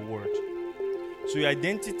to the word. So your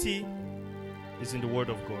identity is in the word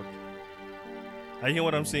of God. Are you hearing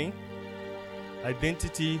what I'm saying?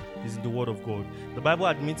 Identity is in the word of God. The Bible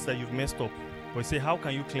admits that you've messed up. But it says, how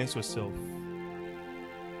can you cleanse yourself?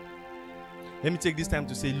 Let me take this time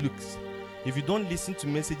to say, look, if you don't listen to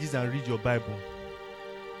messages and read your Bible,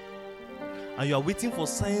 and you are waiting for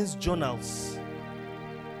science journals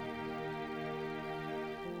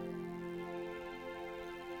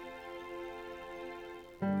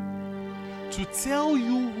to tell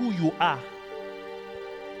you who you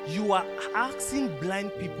are asking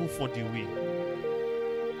blind people for the way.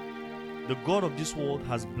 The God of this world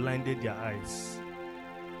has blinded their eyes.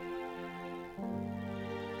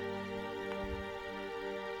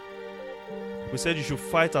 We said you should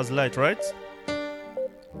fight as light, right?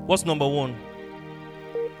 What's number one?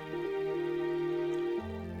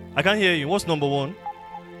 I can't hear you. What's number one?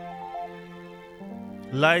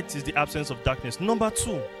 Light is the absence of darkness. Number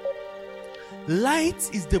two, light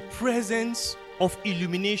is the presence of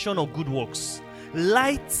illumination or good works.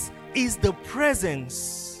 Light is the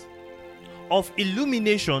presence of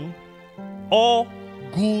illumination or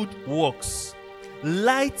good works.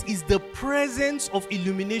 Light is the presence of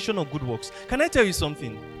illumination or good works. Can I tell you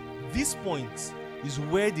something? This point is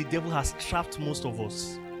where the devil has trapped most of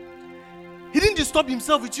us. He didn't disturb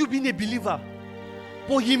himself with you being a believer,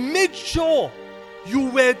 but he made sure you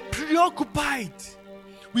were preoccupied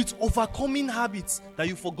with overcoming habits that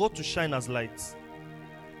you forgot to shine as light.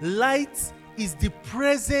 Light is the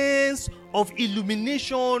presence of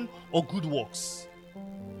illumination or good works.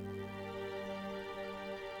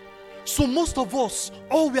 So most of us,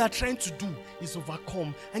 all we are trying to do is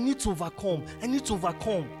overcome. I need to overcome. I need to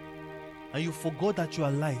overcome. And you forgot that you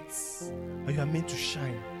are lights and you are meant to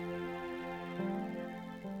shine.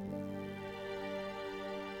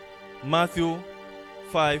 Matthew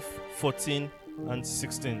 5:14 and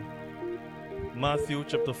 16. Matthew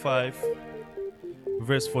chapter 5,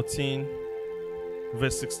 verse 14,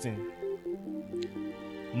 verse 16.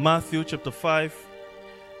 Matthew chapter 5,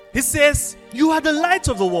 He says, you are the light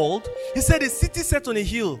of the world. He said, a city set on a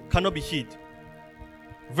hill cannot be hid.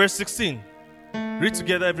 Verse 16. Read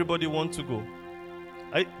together, everybody want to go.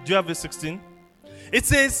 Do you have verse 16? It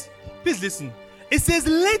says, please listen. It says,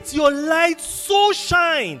 let your light so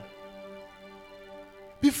shine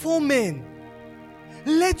before men.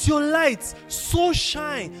 Let your light so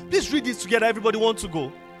shine. Please read this together, everybody want to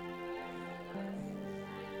go.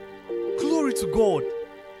 Glory to God.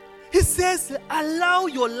 He says, allow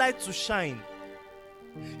your light to shine.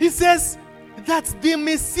 He says, that they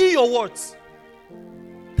may see your works.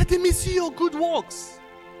 That they may see your good works.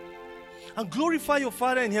 And glorify your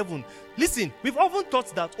Father in heaven. Listen, we've often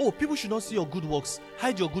thought that, people should not see your good works.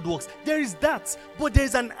 Hide your good works. There is that. But there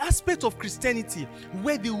is an aspect of Christianity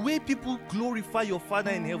where the way people glorify your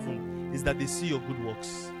Father in heaven is that they see your good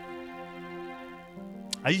works.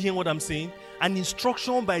 Are you hearing what I'm saying? An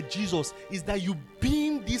instruction by Jesus is that you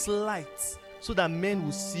beam this light so that men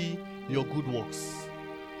will see your good works.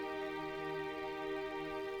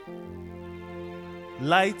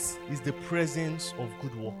 Light is the presence of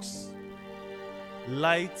good works.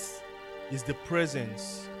 Light is the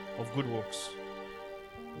presence of good works.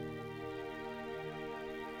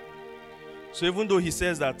 So even though he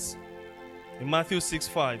says that in Matthew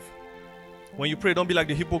 6:5, when you pray, don't be like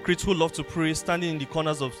the hypocrites who love to pray, standing in the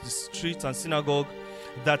corners of the streets and synagogue,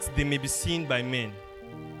 that they may be seen by men.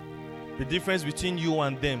 The difference between you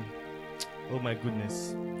and them, oh my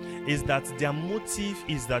goodness, is that their motive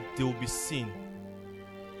is that they will be seen.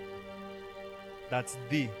 That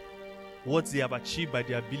what they have achieved by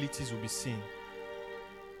their abilities will be seen.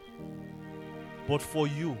 But for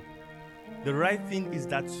you, the right thing is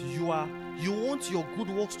that you want your good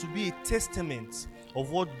works to be a testament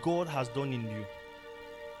of what God has done in you.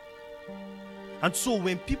 And so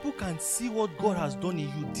when people can see what God has done in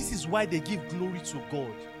you, this is why they give glory to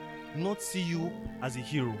God, not see you as a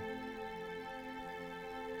hero.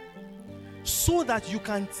 So that you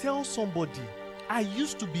can tell somebody, I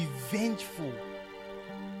used to be vengeful.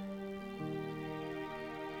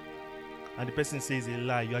 And the person says a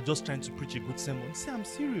lie. You are just trying to preach a good sermon. You say, I'm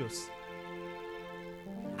serious.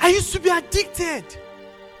 I used to be addicted.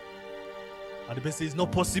 And the person says, it's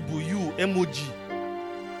not possible. You, emoji.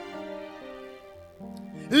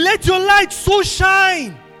 Let your light so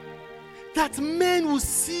shine that men will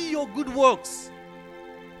see your good works.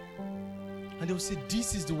 And they will say,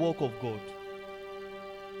 this is the work of God.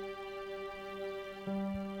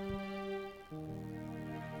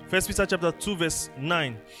 First Peter chapter 2 verse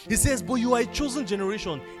 9. He says, but you are a chosen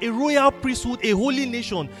generation, a royal priesthood, a holy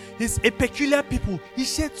nation. He's a peculiar people. He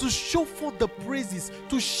said to show forth the praises,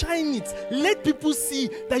 to shine it. Let people see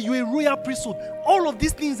that you're a royal priesthood. All of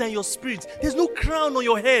these things are in your spirit. There's no crown on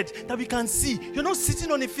your head that we can see. You're not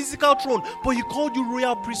sitting on a physical throne, but he called you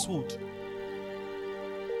royal priesthood.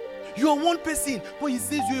 You are one person, but he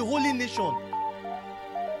says you're a holy nation.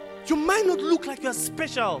 You might not look like you're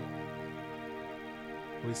special,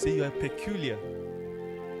 we say you are peculiar.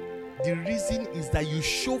 The reason is that you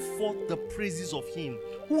show forth the praises of him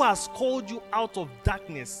who has called you out of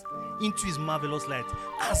darkness into his marvelous light.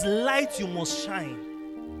 As light you must shine.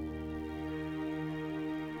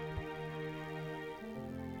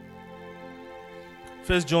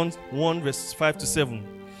 First John 1 verse 5 to 7.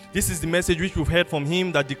 This is the message which we've heard from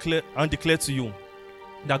him that declared to you,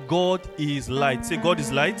 that God is light. Say, God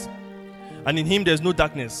is light, and in him there's no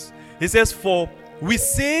darkness. He says, for if we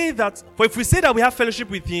say that we have fellowship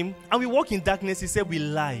with him and we walk in darkness, he said we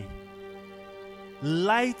lie.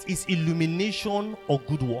 Light is illumination or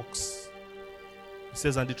good works. He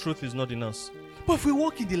says, and the truth is not in us. But if we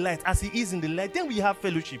walk in the light as he is in the light, then we have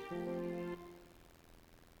fellowship.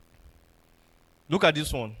 Look at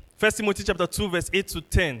this one. 1 Timothy chapter 2 verse 8 to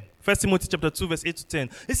 10. 1 Timothy chapter 2 verse 8 to 10.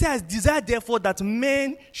 He says, desire therefore that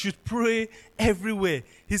men should pray everywhere.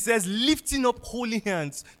 He says, lifting up holy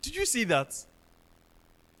hands. Did you see that?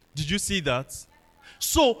 Did you see that?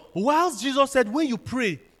 So, whilst Jesus said, when you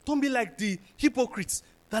pray, don't be like the hypocrites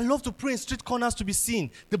that love to pray in street corners to be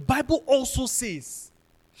seen. The Bible also says,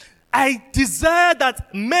 I desire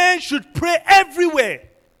that men should pray everywhere.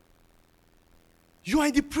 You are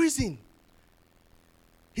in the prison.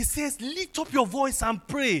 He says, lift up your voice and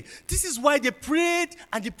pray. This is why they prayed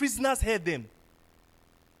and the prisoners heard them.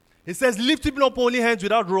 He says, lifting up holy hands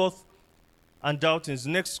without wrath and doubtings.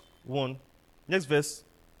 Next one. Next verse.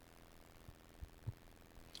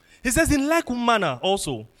 He says, in like manner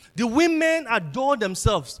also, the women adorn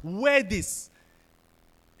themselves, wear this.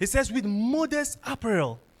 He says, with modest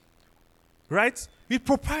apparel, right? With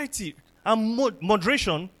propriety and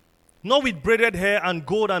moderation, not with braided hair and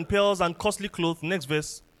gold and pearls and costly clothes. Next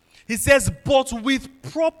verse. He says, but which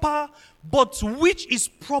is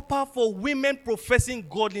proper for women professing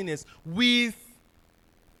godliness, wear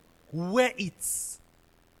it.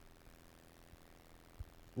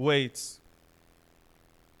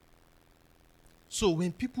 So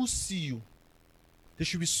when people see you, there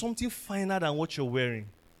should be something finer than what you're wearing,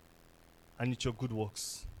 and it's your good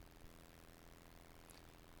works.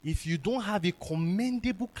 If you don't have a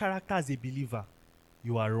commendable character as a believer,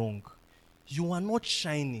 you are wrong. You are not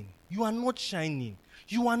shining. You are not shining.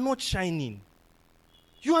 You are not shining.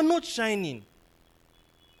 You are not shining.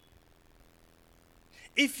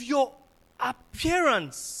 If your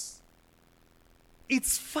appearance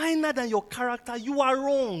is finer than your character, you are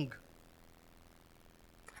wrong.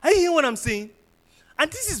 Are you hearing what I'm saying? And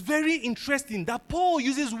this is very interesting that Paul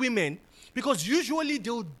uses women because usually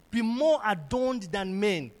they would be more adorned than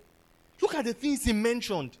men. Look at the things he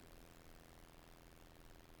mentioned.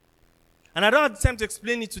 And I don't have time to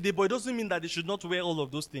explain it today, but it doesn't mean that they should not wear all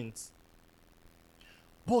of those things.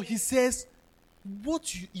 But he says,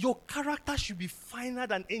 your character should be finer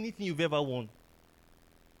than anything you've ever worn.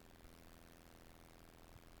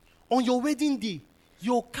 On your wedding day,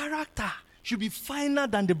 your character should be finer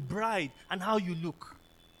than the bride and how you look.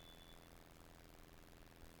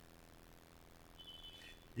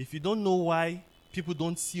 If you don't know why people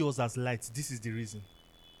don't see us as lights, this is the reason.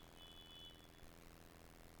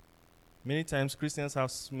 Many times Christians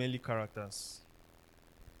have smelly characters.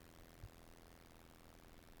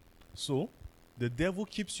 So, the devil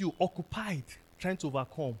keeps you occupied trying to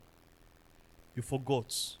overcome. You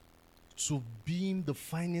forgot to beam the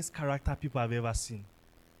finest character people have ever seen.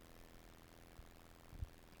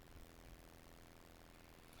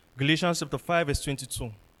 Galatians chapter 5 verse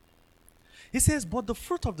 22. He says, but the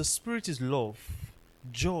fruit of the Spirit is love,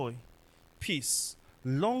 joy, peace,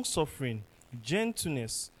 long-suffering,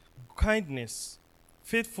 gentleness, kindness,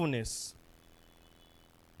 faithfulness,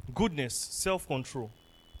 goodness, self-control.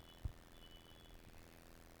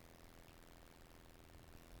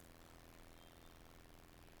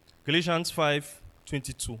 Galatians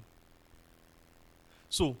 5:22.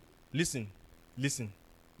 So, listen.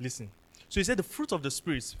 So he said the fruit of the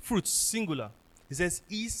Spirit, fruit singular, he says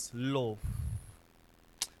is love.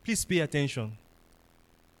 Please pay attention.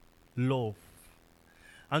 Love.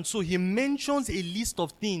 And so he mentions a list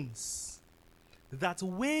of things that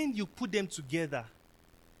when you put them together,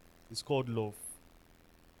 it's called love.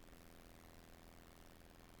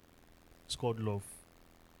 It's called love.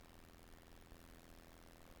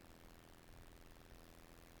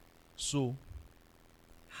 So,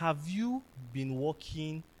 have you been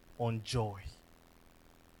working on joy?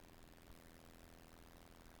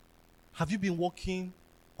 Have you been working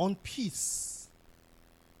on peace?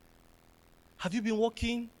 Have you been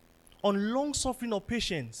working on long-suffering or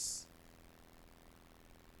patience?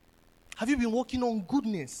 Have you been working on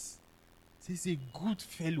goodness? He's a good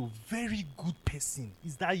fellow, very good person.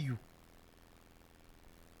 Is that you?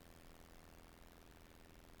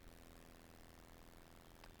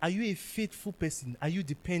 Are you a faithful person? Are you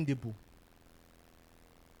dependable?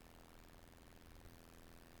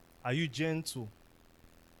 Are you gentle?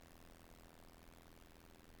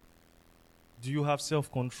 Do you have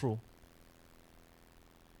self-control?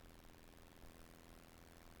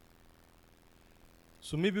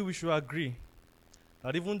 So maybe we should agree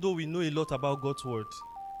that even though we know a lot about God's word,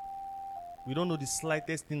 we don't know the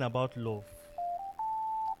slightest thing about love.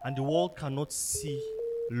 And the world cannot see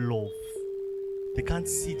love. They can't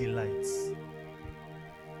see the lights.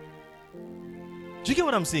 Do you get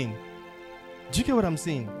what I'm saying? Do you get what I'm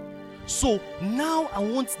saying? So now I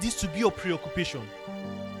want this to be your preoccupation.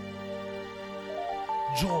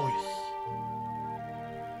 Joy.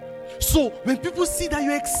 So when people see that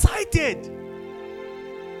you're excited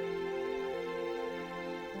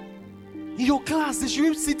in your class, they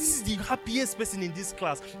should say, this is the happiest person in this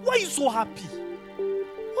class. Why are you so happy?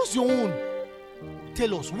 What's your own?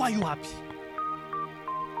 Tell us, why are you happy?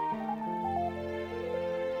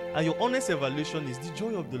 And your honest evaluation is, the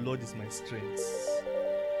joy of the Lord is my strength.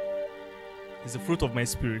 It's the fruit of my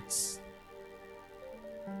spirit.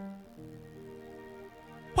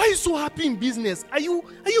 Why are you so happy in business? Are you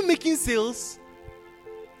making sales?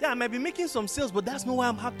 Yeah, I might be making some sales, but that's not why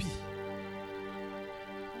I'm happy.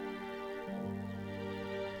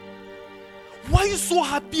 Why are you so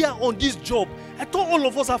happy on this job? I thought all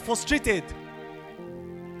of us are frustrated.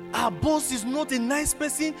 Our boss is not a nice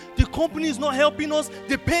person. The company is not helping us.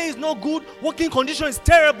 The pay is not good. Working condition is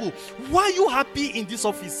terrible. Why are you happy in this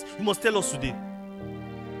office? You must tell us today.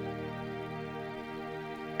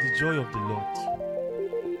 The joy of the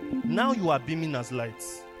Lord. Now you are beaming as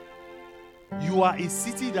lights. You are a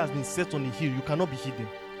city that has been set on a hill. You cannot be hidden.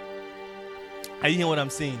 Are you hearing what I'm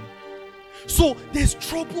saying? So there's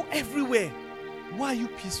trouble everywhere. Why are you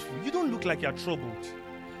peaceful? You don't look like you're troubled.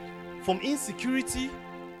 From insecurity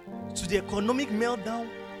to the economic meltdown,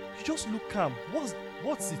 you just look calm.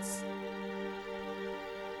 What's it?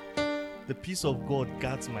 The peace of God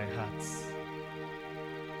guards my heart.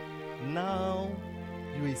 Now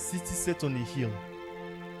you're a city set on a hill.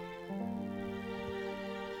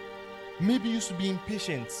 Maybe you used to be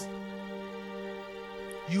impatient.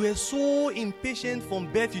 You were so impatient from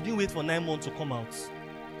birth, you didn't wait for 9 months to come out.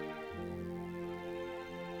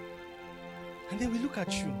 And then we look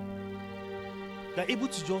at you. You're able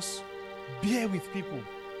to just bear with people,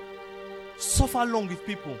 suffer long with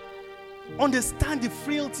people, understand the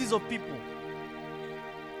frailties of people.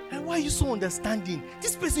 And why are you so understanding?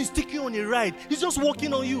 This person is taking you on a ride. He's just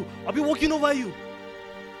walking on you. I'll be walking over you.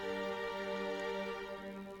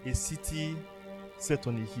 A city set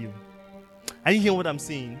on a hill. Are you hearing what I'm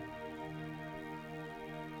saying?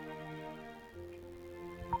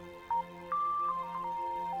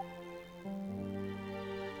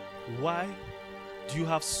 Why do you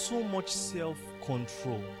have so much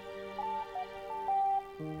self-control?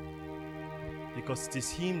 Because it is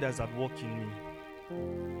Him that is at work in me,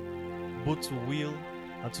 both to will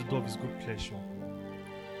and to do of His good pleasure.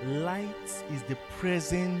 Light is the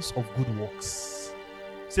presence of good works.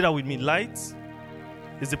 Say that with me. Light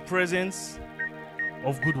is the presence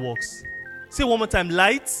of good works. Say one more time.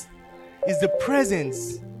 Light is the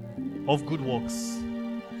presence of good works.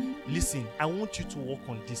 Listen, I want you to work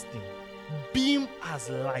on this thing. Beam as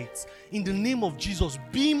light. In the name of Jesus,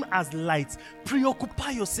 beam as light.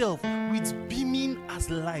 Preoccupy yourself with beaming as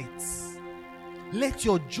light. Let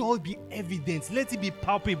your joy be evident. Let it be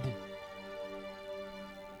palpable.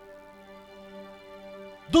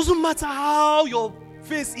 Doesn't matter how your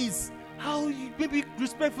face is, how you, maybe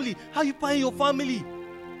respectfully, how you find your family.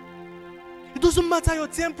 It doesn't matter your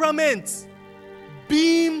temperament.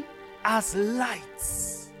 Beam as light.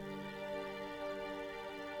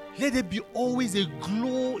 Let there be always a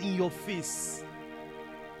glow in your face.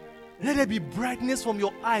 Let there be brightness from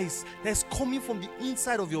your eyes that's coming from the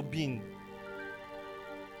inside of your being.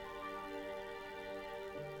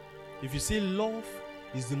 If you say love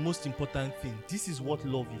is the most important thing, this is what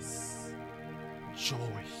love is. Joy,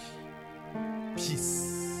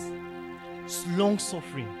 peace, long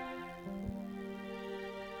suffering.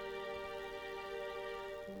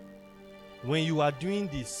 When you are doing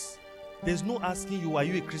this, there's no asking you, are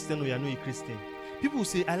you a Christian or you are not a Christian? People will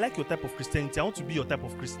say, I like your type of Christianity. I want to be your type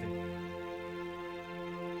of Christian.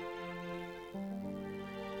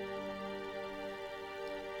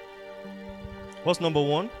 What's number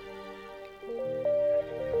one?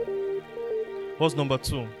 What's number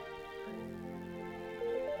two?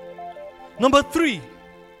 Number three.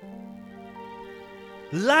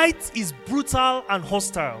 Light is brutal and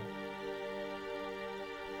hostile.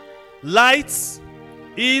 Light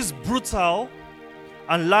is brutal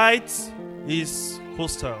and light is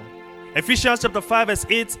hostile. Ephesians chapter 5 verse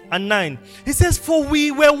 8 and 9. He says, for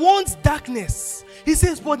we were once darkness. He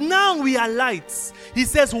says, but now we are lights. He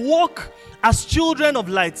says, walk as children of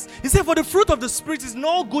light. He said, for the fruit of the Spirit is in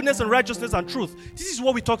all goodness and righteousness and truth. This is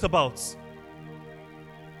what we talked about.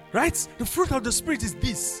 Right? The fruit of the Spirit is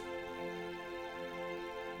this.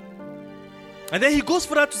 And then he goes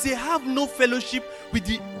further to say, have no fellowship with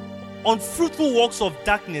the unfruitful works of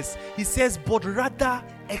darkness. He says, but rather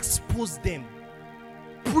expose them.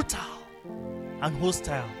 Brutal and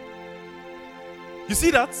hostile. You see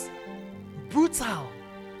that? Brutal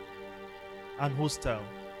and hostile.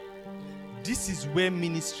 This is where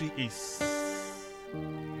ministry is.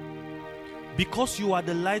 Because you are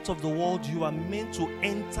the light of the world, you are meant to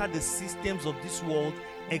enter the systems of this world,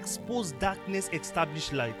 expose darkness,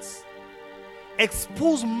 establish lights.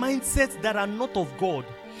 Expose mindsets that are not of God.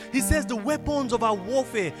 He says the weapons of our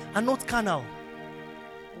warfare are not carnal.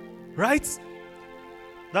 Right?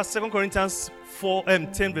 That's 2 Corinthians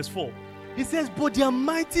 10 verse 4. He says, but they are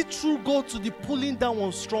mighty through God to the pulling down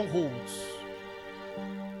on strongholds.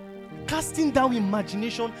 Casting down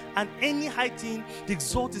imagination and any high thing that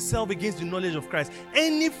exalts itself against the knowledge of Christ.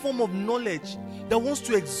 Any form of knowledge that wants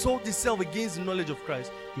to exalt itself against the knowledge of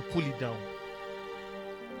Christ, you pull it down.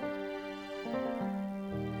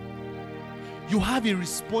 You have a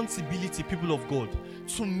responsibility, people of God,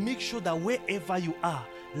 to make sure that wherever you are,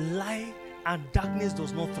 light and darkness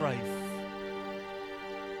does not thrive.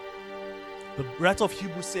 The writer of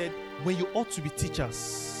Hebrews said, when you ought to be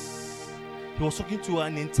teachers. He was talking to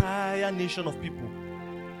an entire nation of people.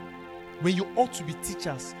 When you ought to be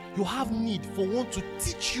teachers, you have need for one to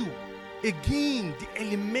teach you again the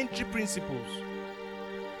elementary principles.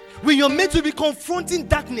 When you're meant to be confronting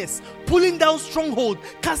darkness, pulling down stronghold,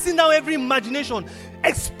 casting down every imagination,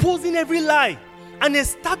 exposing every lie, and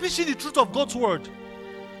establishing the truth of God's word,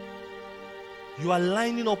 you are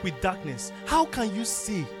lining up with darkness. How can you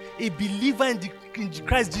say, a believer in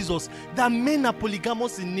Christ Jesus, that men are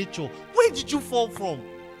polygamous in nature? Where did you fall from?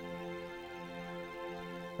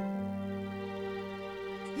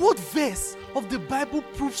 What verse of the Bible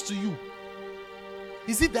proves to you?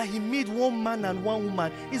 Is it that he made one man and one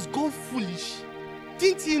woman? Is God foolish?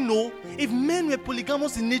 Didn't he know? If men were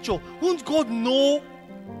polygamous in nature, wouldn't God know?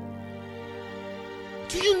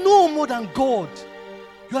 Do you know more than God?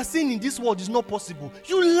 You are saying in this world it's not possible.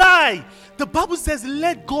 You lie. The Bible says,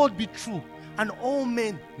 let God be true and all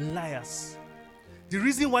men liars. The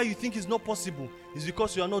reason why you think it's not possible is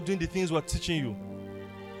because you are not doing the things we're teaching you.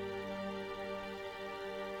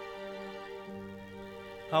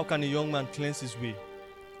 How can a young man cleanse his way?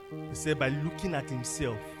 He said, by looking at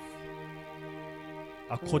himself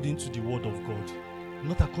according to the word of God,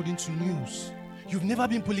 not according to news. You've never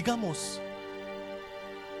been polygamous.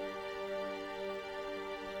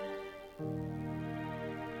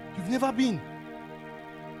 You've never been.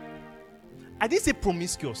 I didn't say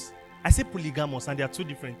promiscuous. I said polygamous, and they are two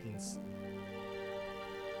different things.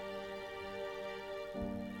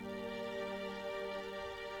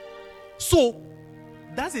 So,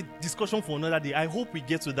 that's a discussion for another day. I hope we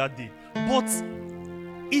get to that day. But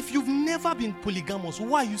if you've never been polygamous,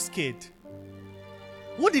 why are you scared?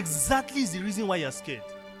 What exactly is the reason why you're scared?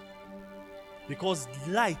 Because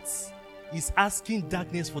light is asking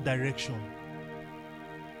darkness for direction.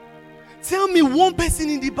 Tell me one person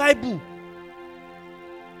in the Bible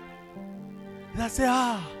that said,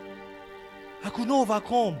 I could not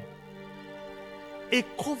overcome. A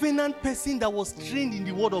covenant person that was trained in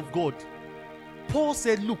the word of God. Paul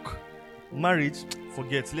said, look, marriage,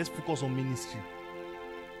 forget, let's focus on ministry.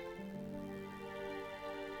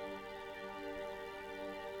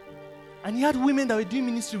 And he had women that were doing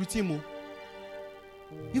ministry with him.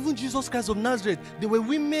 Even Jesus Christ of Nazareth, there were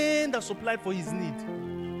women that supplied for his need.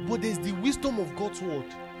 But there's the wisdom of God's word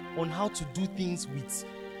on how to do things with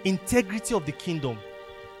integrity of the kingdom.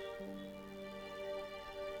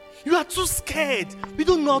 You are too scared. We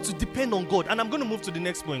don't know how to depend on God. And I'm going to move to the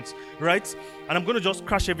next point, right? And I'm going to just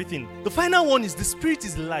crash everything. The final one is the Spirit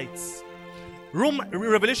is light.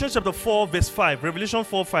 Revelation chapter 4 verse 5. Revelation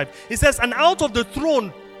 4:5. It says, and out of the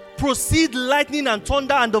throne proceed lightning and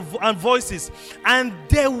thunder and voices. And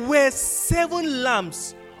there were 7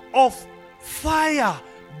 lamps of fire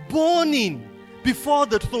burning before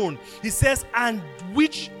the throne. He says, and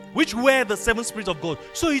which were the 7 spirits of God.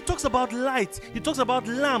 So he talks about light, he talks about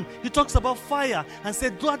lamp, he talks about fire, and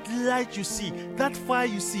said that light you see, that fire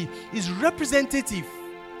you see, is representative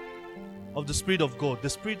of the Spirit of God. The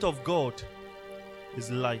Spirit of God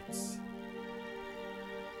is light.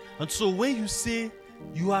 And so when you say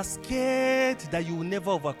you are scared that you will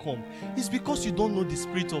never overcome, it's because you don't know the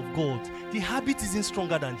Spirit of God. The habit isn't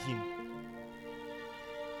stronger than him.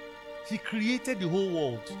 He created the whole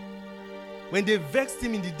world. When they vexed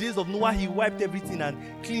him in the days of Noah, he wiped everything and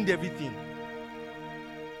cleaned everything.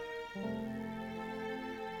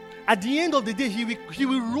 At the end of the day, he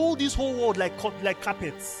will roll this whole world like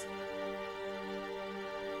carpets.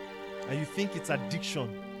 And you think it's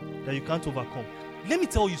addiction that you can't overcome. Let me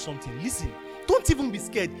tell you something. Listen, don't even be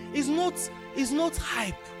scared. It's not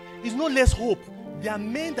hype. It's not less hope. There are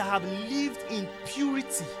men that have lived in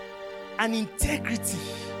purity and integrity.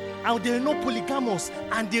 And they were not polygamous,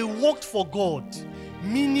 and they worked for God.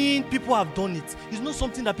 Meaning people have done it. It's not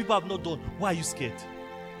something that people have not done. Why are you scared?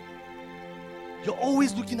 You're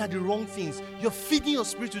always looking at the wrong things. You're feeding your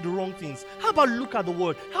spirit with the wrong things. How about look at the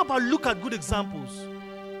word? How about look at good examples?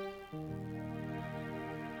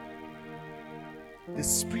 The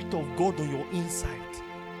Spirit of God on your inside.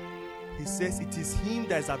 He says it is him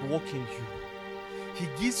that is at work in you. He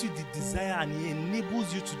gives you the desire and he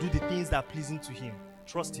enables you to do the things that are pleasing to him.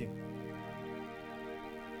 Trust him.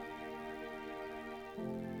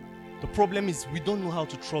 The problem is we don't know how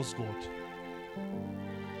to trust God.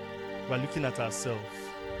 We're looking at ourselves.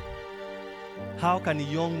 How can a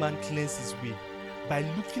young man cleanse his way? By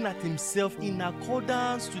looking at himself in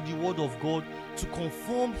accordance to the word of God to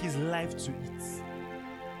conform his life to it.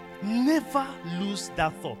 Never lose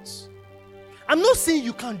that thought. I'm not saying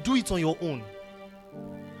you can do it on your own.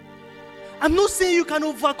 I'm not saying you can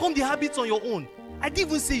overcome the habits on your own. I didn't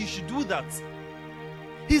even say you should do that.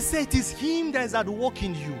 He said it is him that is at work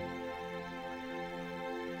in you.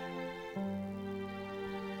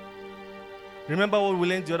 Remember what we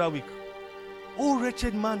learned the other week? Oh,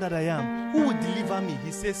 wretched man that I am, who will deliver me?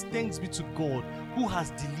 He says, thanks be to God who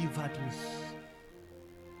has delivered me.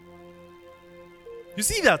 You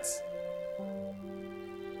see that?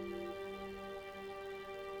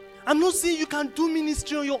 I'm not saying you can do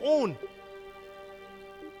ministry on your own.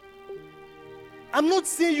 I'm not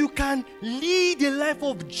saying you can lead a life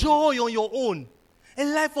of joy on your own, a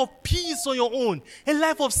life of peace on your own, a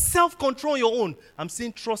life of self-control on your own. I'm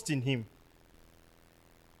saying trust in Him.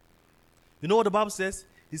 You know what the Bible says?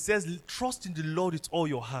 It says, trust in the Lord with all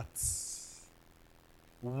your heart.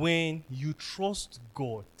 When you trust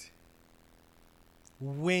God,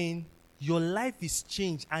 when your life is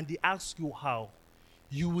changed and they ask you how,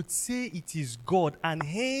 you would say it is God, and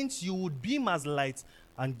hence you would beam as light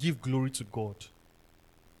and give glory to God.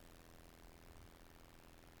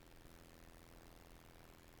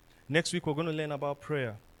 Next week, we're going to learn about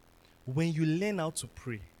prayer. When you learn how to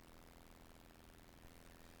pray,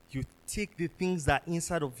 you take the things that are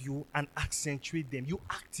inside of you and accentuate them. You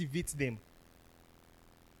activate them.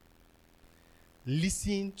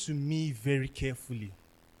 Listen to me very carefully.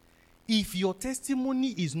 If your testimony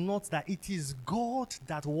is not that it is God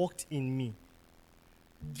that worked in me,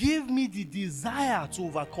 give me the desire to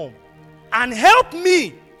overcome and help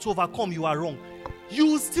me to overcome, you are wrong. You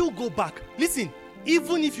will still go back. Listen,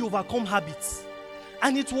 even if you overcome habits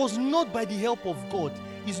and it was not by the help of God,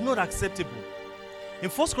 it's not acceptable. In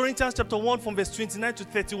 1 Corinthians chapter 1 from verse 29 to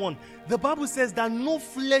 31, the Bible says that no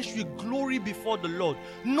flesh will glory before the Lord.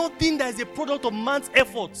 Nothing that is a product of man's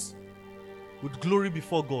efforts would glory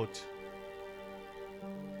before God.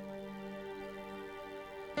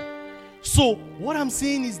 So, what I'm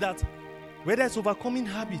saying is that whether it's overcoming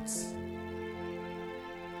habits,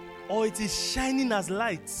 or it is shining as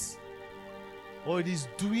lights, or it is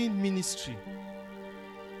doing ministry,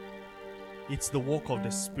 it's the work of the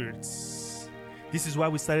Spirit. This is why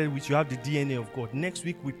we started with you have the DNA of God. Next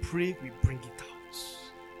week we pray, we bring it out.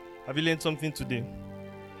 Have you learned something today?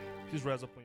 Please rise up.